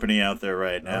production company out there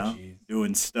right now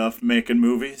doing stuff, making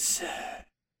movies,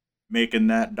 making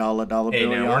that dollar bill. Hey,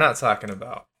 now we're not talking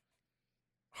about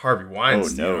Harvey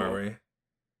Weinstein, are we?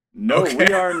 No, Okay.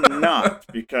 we are not,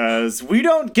 because we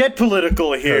don't get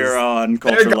political here on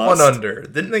Culture They're going Lust. under.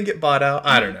 Didn't they get bought out?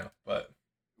 I don't know, but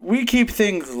We keep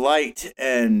things light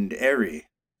and airy,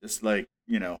 just like,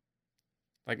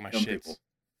 Like my some shits. people.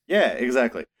 Yeah,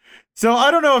 exactly. So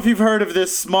I don't know if you've heard of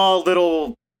this small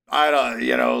little,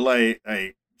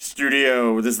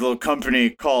 studio, this little company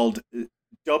called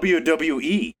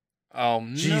WWE. Oh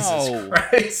no! Jesus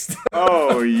Christ.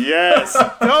 Oh, yes.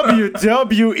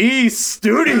 WWE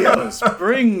Studios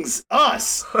brings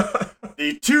us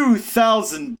the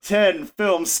 2010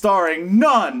 film starring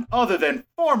none other than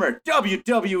former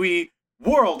WWE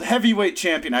World Heavyweight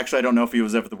Champion. Actually, I don't know if he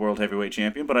was ever the World Heavyweight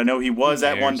Champion, but I know he was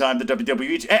at one time the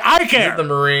WWE. I care! Is it the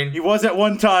Marine? He was at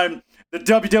one time the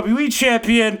WWE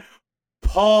Champion,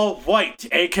 Paul White,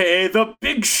 a.k.a. The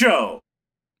Big Show.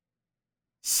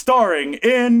 Starring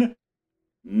in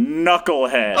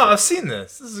Knucklehead. Oh, I've seen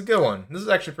this. This is a good one. This is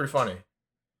actually pretty funny.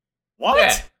 What?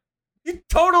 Yeah. You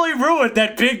totally ruined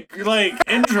that big,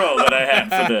 intro that I had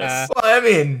for this. Well, I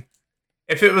mean,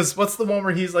 if it was, what's the one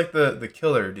where he's like the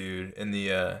killer dude in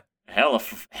the, Hell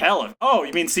of. Oh,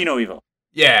 you mean See No Evil?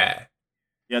 yeah.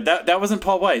 Yeah, that wasn't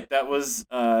Paul White. That was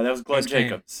Glenn That's Kane.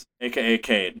 Jacobs, aka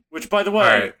Cade. Which, by the way,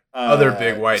 Alright. Other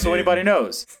big white So dude. anybody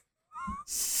knows,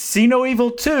 See No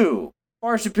Evil 2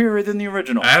 far superior than the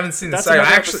original. I haven't seen the That's second.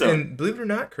 another Actually, episode. and believe it or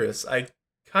not, Chris, I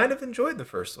kind of enjoyed the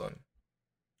first one.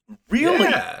 Really?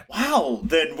 Yeah. Wow.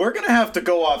 Then we're gonna have to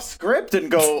go off script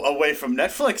and go away from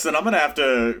Netflix, and I'm gonna have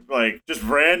to just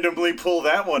randomly pull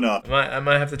that one up. I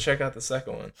might have to check out the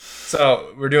second one.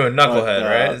 So we're doing Knucklehead,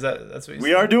 But, right? That's what you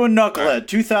We said? are doing Knucklehead,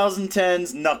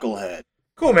 2010's Knucklehead.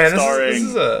 Cool, man. This starring-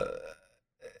 is a.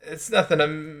 It's nothing.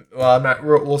 I'm not.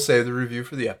 We'll save the review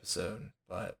for the episode,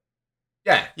 but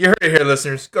yeah, you heard it here,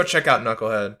 listeners. Go check out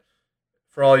Knucklehead.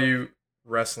 For all you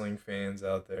wrestling fans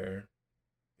out there,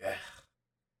 yeah,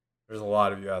 there's a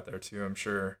lot of you out there too, I'm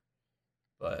sure.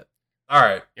 But all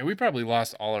right, Yeah, we probably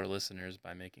lost all our listeners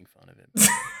by making fun of it.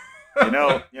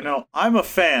 You know, I'm a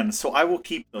fan, so I will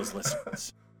keep those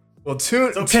listeners. well,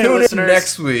 tune okay, in listeners.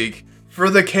 next week for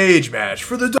the cage match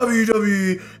for the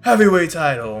WWE Heavyweight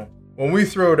Title when we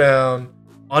throw down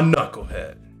on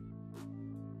Knucklehead.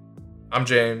 I'm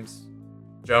James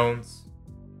Jones.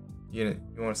 You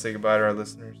want to say goodbye to our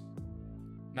listeners?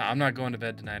 No, I'm not going to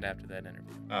bed tonight after that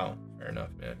interview. Oh, fair enough,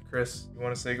 man. Chris, you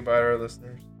want to say goodbye to our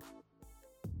listeners?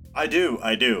 I do.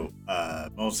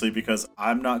 Mostly because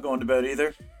I'm not going to bed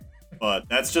either. But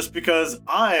that's just because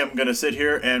I am going to sit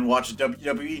here and watch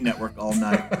WWE Network all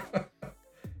night.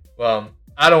 Well,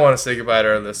 I don't want to say goodbye to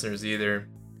our listeners either,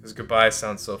 because goodbye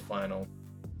sounds so final.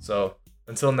 So,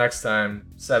 until next time,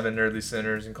 7 Nerdly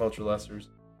Sinners and Culture Lessers,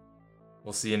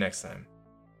 we'll see you next time.